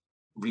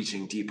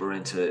reaching deeper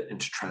into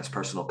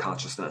transpersonal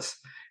consciousness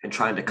and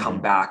trying to come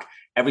Mhm. back.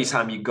 Every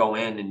time you go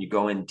in and you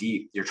go in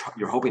deep,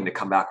 you're hoping to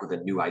come back with a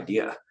new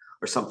idea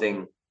or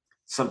something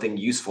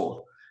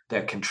useful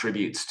that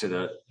contributes to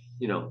the,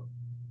 you know,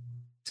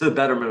 to the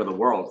betterment of the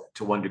world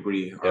to one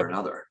degree or Yep.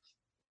 another.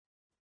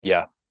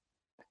 Yeah.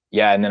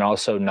 Yeah, and then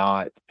also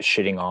not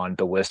shitting on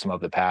the wisdom of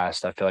the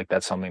past. I feel like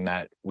that's something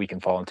that we can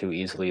fall into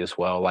easily as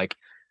well. Like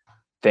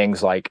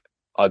things like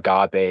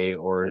agape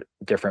or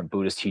different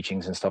Buddhist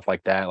teachings and stuff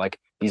like that. Like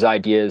these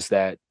ideas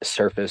that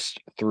surfaced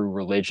through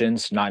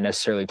religions, not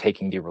necessarily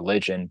taking the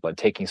religion, but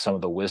taking some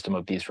of the wisdom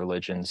of these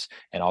religions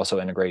and also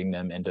integrating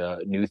them into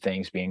new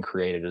things being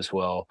created as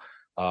well.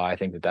 I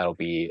think that that'll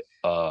be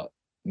a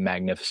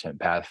magnificent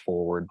path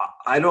forward.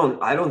 I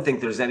don't think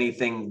there's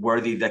anything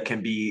worthy that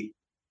can be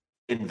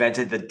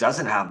invented that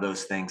doesn't have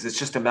those things. It's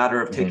just a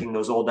matter of Mhm. taking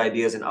those old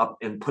ideas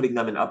and putting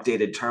them in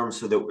updated terms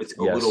so that it's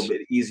a little Yes.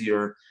 bit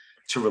easier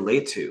to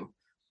relate to.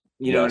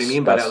 You know what I Yes.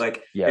 mean? But That's like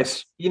it's,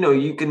 yes. you know,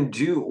 you can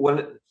do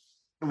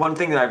one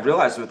thing that I've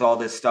realized with all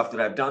this stuff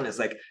that I've done is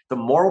like the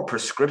moral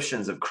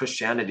prescriptions of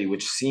Christianity,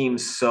 which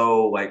seems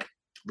so like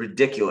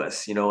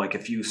ridiculous, you know, like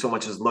if you so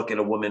much as look at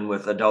a woman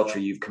with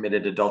adultery, you've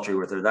committed adultery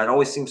with her. That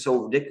always seems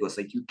so ridiculous.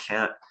 Like you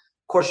can't,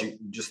 of course, you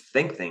just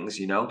think things,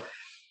 you know,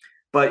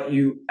 but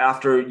you,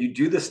 after you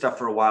do this stuff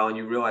for a while and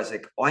you realize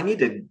like, oh, I need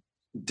to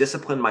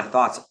discipline my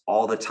thoughts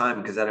all the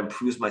time because that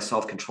improves my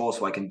self-control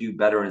so I can do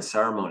better in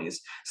ceremonies.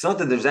 It's not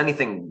that there's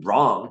anything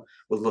wrong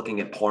with looking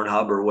at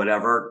Pornhub or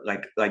whatever,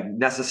 like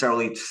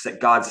necessarily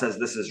God says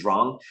this is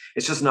wrong.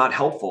 It's just not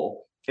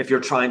helpful if you're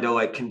trying to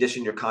like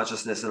condition your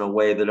consciousness in a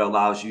way that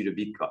allows you to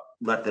be,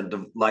 let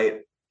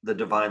the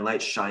divine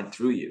light shine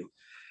through you.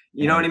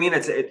 You know what Mhm. I mean?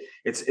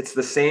 It's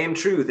the same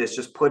truth. It's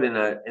just put in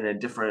a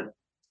different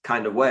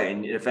kind of way.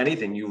 And if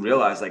anything, you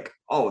realize like,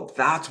 oh,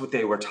 that's what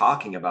they were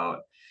talking about.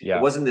 It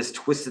Yeah. wasn't this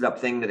twisted up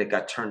thing that it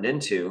got turned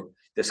into.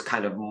 This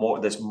kind of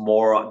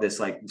this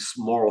like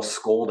moral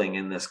scolding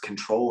and this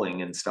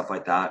controlling and stuff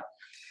like that.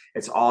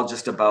 It's all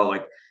just about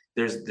like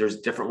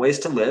there's different ways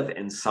to live,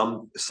 and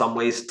some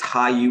ways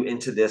tie you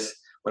into this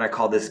what I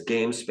call this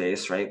game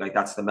space, right? Like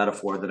that's the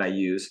metaphor that I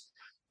use,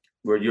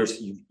 where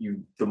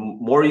the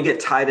more you get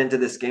tied into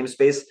this game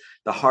space,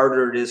 the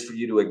harder it is for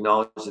you to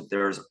acknowledge that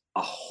there's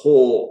a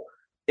whole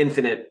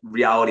infinite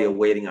reality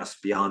awaiting us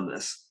beyond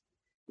this.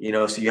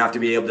 So you have to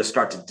be able to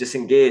start to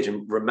disengage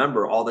and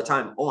remember all the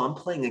time, oh, I'm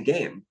playing a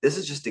game. This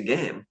is just a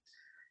game.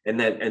 And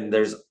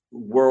there's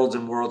worlds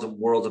and worlds and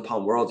worlds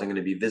upon worlds I'm going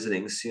to be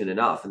visiting soon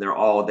enough. And they're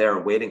all there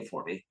waiting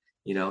for me,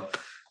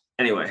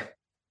 Anyway,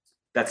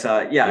 that's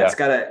Yeah.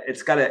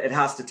 it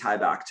has to tie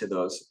back to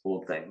those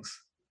old things.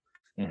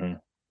 Mm-hmm.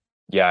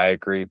 Yeah, I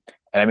agree.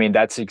 And I mean,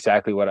 that's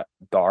exactly what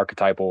the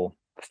archetypal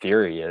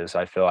theory is.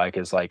 I feel like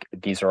is like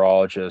these are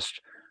all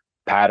just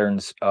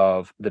patterns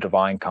of the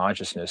divine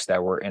consciousness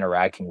that we're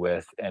interacting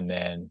with, and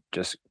then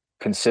just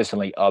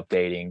consistently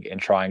updating and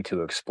trying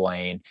to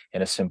explain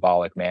in a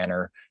symbolic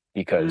manner,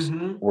 because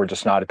we're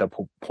just not at the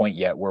point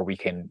yet where we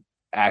can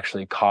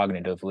actually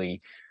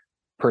cognitively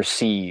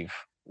perceive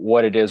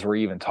what it is we're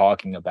even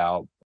talking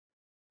about.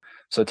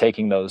 So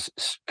taking those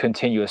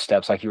continuous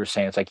steps, like you were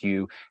saying, it's like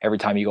you, every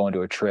time you go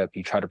into a trip,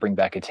 you try to bring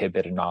back a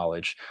tidbit of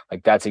knowledge.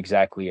 Like that's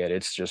exactly it.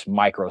 It's just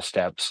micro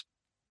steps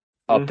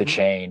up the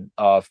chain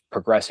of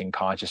progressing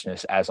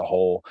consciousness as a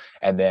whole,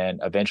 and then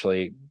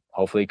eventually,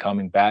 hopefully,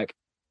 coming back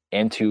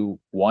into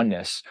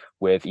oneness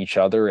with each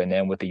other and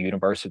then with the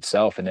universe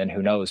itself. And then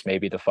who knows,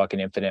 maybe the fucking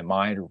infinite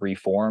mind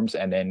reforms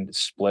and then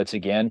splits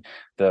again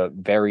the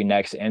very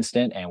next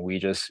instant, and we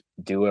just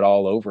do it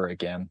all over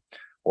again.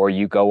 Or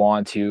you go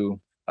on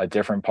to a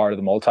different part of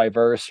the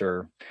multiverse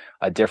or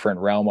a different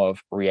realm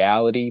of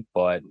reality.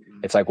 But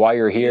it's like, while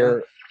you're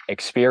here,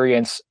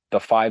 experience the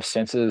five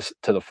senses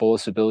to the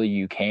fullest ability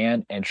you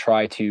can, and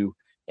try to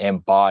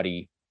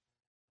embody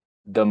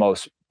the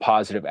most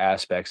positive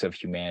aspects of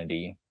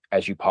humanity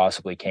as you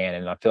possibly can.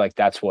 And I feel like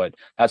that's what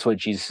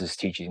Jesus's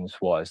teachings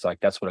was. Like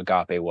that's what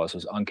agape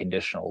was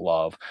unconditional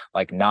love.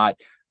 Like not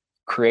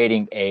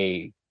creating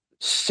a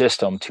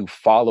system to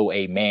follow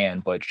a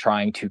man, but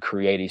trying to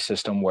create a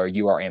system where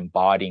you are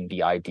embodying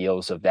the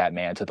ideals of that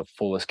man to the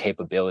fullest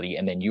capability,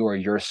 and then you are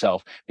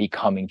yourself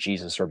becoming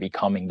Jesus or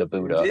becoming the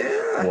Buddha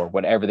or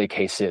whatever the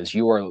case is.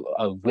 You are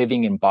a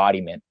living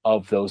embodiment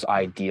of those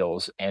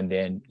ideals, and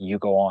then you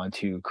go on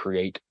to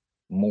create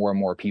more and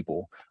more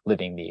people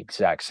living the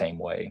exact same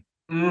way.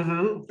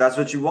 That's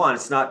what you want.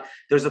 It's not,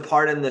 there's a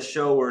part in the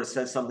show where it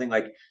says something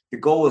like, the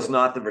goal is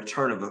not the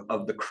return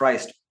of the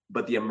Christ,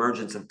 but the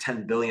emergence of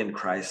 10 billion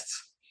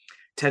Christs,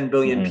 10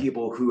 billion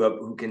people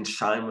who can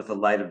shine with the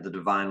light of the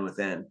divine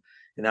within.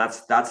 And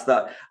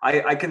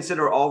I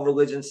consider all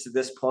religions to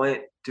this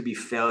point to be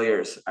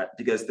failures,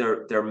 because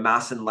they're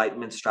mass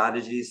enlightenment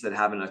strategies that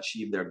haven't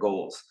achieved their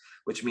goals,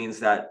 which means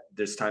that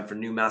there's time for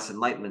new mass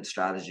enlightenment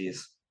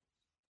strategies,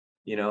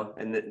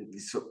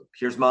 so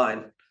here's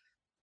mine.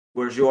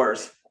 Where's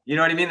yours? You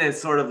know what I mean?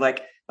 It's sort of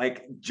like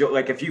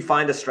if you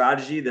find a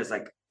strategy that's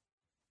like,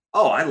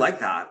 oh, I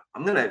like that,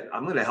 I'm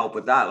gonna help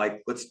with that.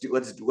 Like, let's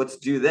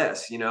do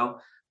this,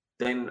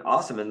 then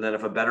awesome. And then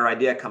if a better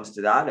idea comes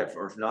to that, if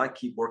not,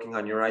 keep working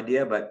on your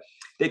idea. But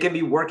they can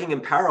be working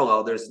in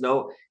parallel. There's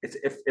no,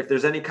 if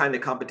there's any kind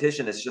of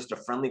competition, it's just a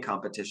friendly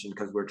competition,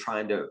 because we're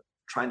trying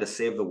to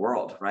save the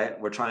world, right?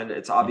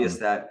 It's obvious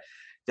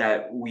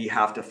that we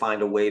have to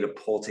find a way to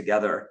pull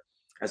together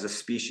as a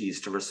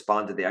species to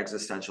respond to the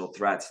existential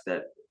threats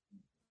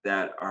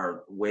that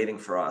are waiting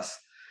for us.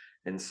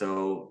 And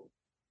so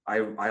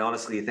I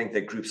honestly think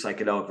that group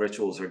psychedelic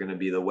rituals are going to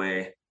be the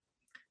way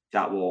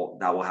that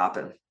will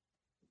happen.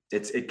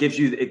 It gives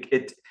you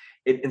it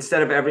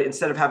instead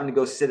of having to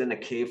go sit in a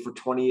cave for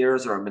 20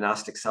 years or a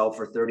monastic cell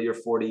for 30 or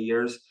 40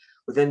 years,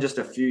 within just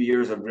a few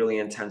years of really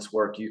intense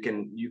work, you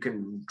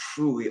can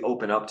truly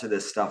open up to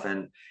this stuff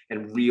and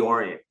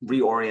reorient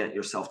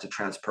yourself to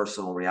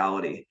transpersonal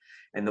reality.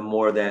 And the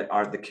more that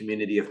the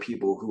community of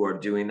people who are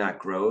doing that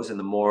grows, and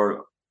the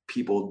more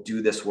people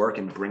do this work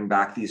and bring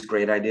back these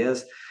great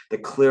ideas, the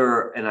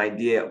clearer an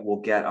idea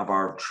we'll get of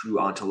our true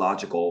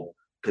ontological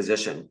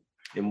position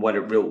and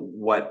where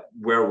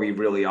we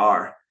really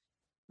are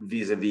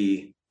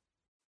vis-a-vis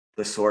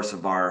the source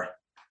of our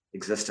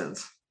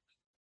existence.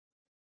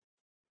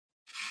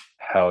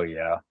 Hell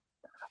yeah.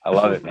 I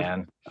love it,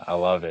 man. I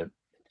love it.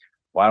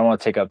 Well, I don't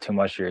want to take up too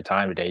much of your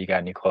time today. You got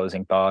any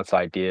closing thoughts,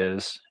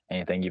 ideas,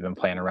 anything you've been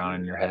playing around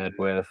in your head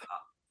with?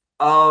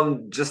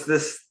 Just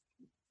this,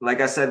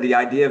 like I said, the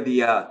idea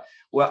of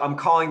I'm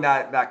calling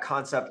that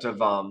concept of,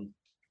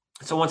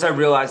 so once I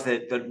realized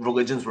that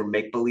religions were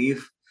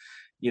make-believe,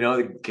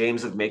 the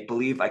games of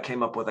make-believe, I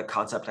came up with a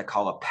concept I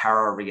call a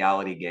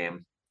para-reality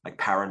game, like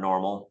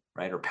paranormal,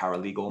 right? Or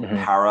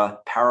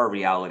paralegal,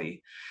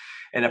 para-reality.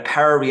 And a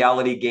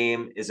para-reality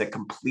game is a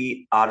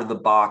complete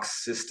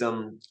out-of-the-box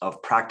system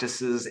of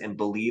practices and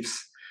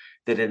beliefs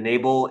that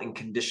enable and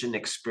condition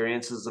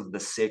experiences of the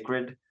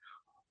sacred,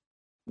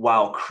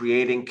 while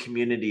creating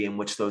community in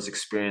which those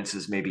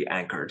experiences may be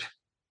anchored,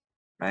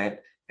 right?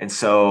 And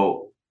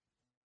so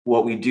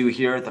what we do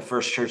here at the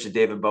First Church of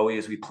David Bowie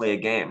is we play a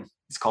game.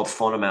 It's called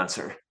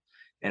Phonomancer.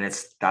 And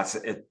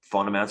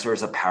Phonomancer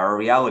is a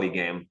para-reality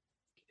game.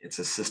 It's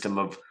a system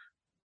of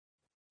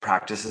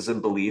practices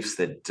and beliefs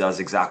that does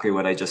exactly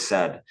what I just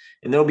said.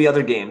 And there'll be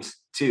other games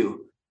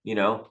too,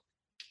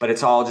 but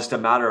it's all just a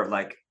matter of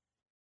like,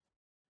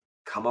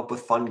 come up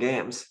with fun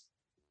games.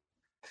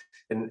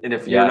 And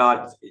if you're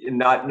Yeah,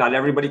 not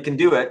everybody can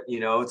do it,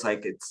 it's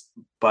like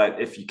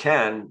but if you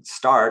can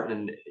start,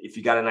 and if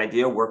you got an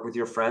idea, work with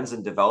your friends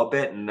and develop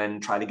it, and then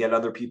try to get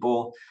other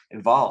people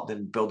involved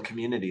and build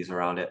communities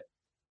around it.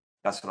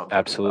 That's what I'm talking about.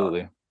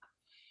 absolutely.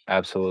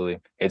 Absolutely.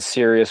 It's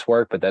serious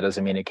work, but that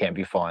doesn't mean it can't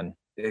be fun.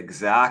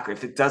 Exactly.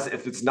 If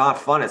it's not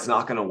fun, it's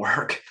not going to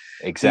work.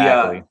 The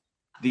Exactly.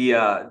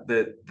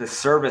 the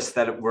service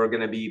that we're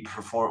going to be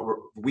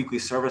weekly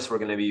service we're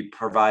going to be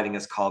providing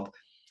is called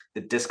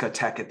the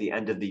discotheque at the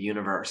end of the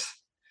universe.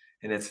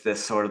 And it's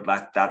this sort of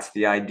that's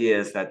the idea,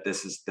 is that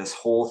this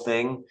whole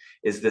thing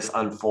is this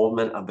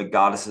unfoldment of the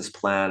goddess's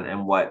plan,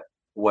 and what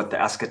the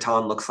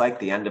eschaton looks like,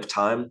 the end of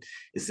time,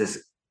 is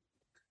this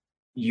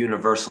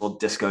universal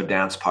disco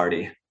dance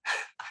party.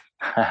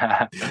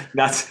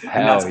 That's and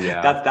Hell that's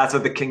yeah. that's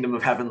what the kingdom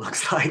of heaven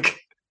looks like.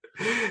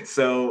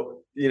 So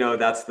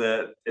that's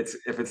it's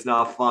if it's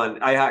not fun.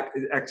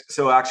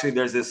 So actually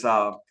there's this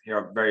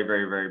here, very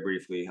very very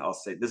briefly, I'll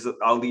say this,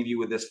 I'll leave you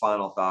with this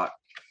final thought.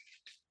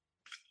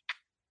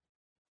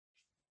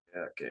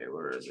 Okay,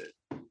 where is it?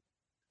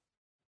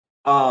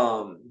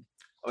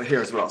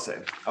 Here's what I'll say.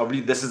 I'll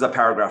read, this is a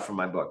paragraph from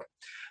my book.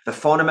 The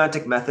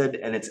phonomantic method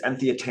and its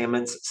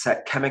entheotainments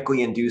set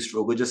chemically induced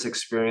religious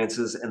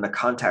experiences in the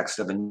context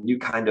of a new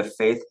kind of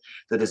faith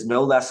that is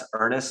no less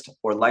earnest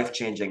or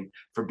life-changing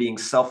for being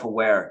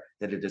self-aware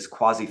that it is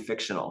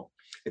quasi-fictional.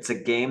 It's a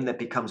game that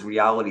becomes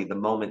reality the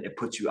moment it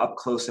puts you up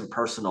close and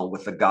personal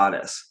with the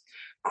goddess.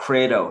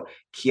 Credo,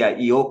 quia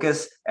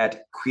iocis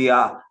et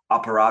quia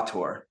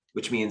operator,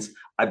 which means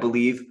I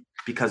believe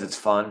because it's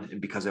fun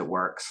and because it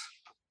works.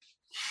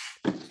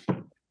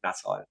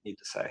 That's all I need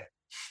to say.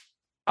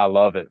 I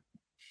love it.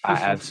 I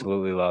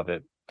absolutely love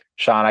it.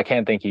 Sean, I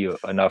can't thank you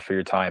enough for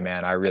your time,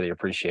 man. I really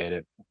appreciate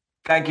it.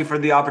 Thank you for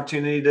the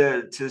opportunity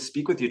to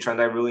speak with you, Trent.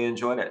 I really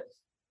enjoyed it.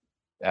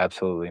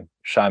 Absolutely.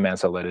 Sean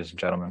Manseau, ladies and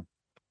gentlemen.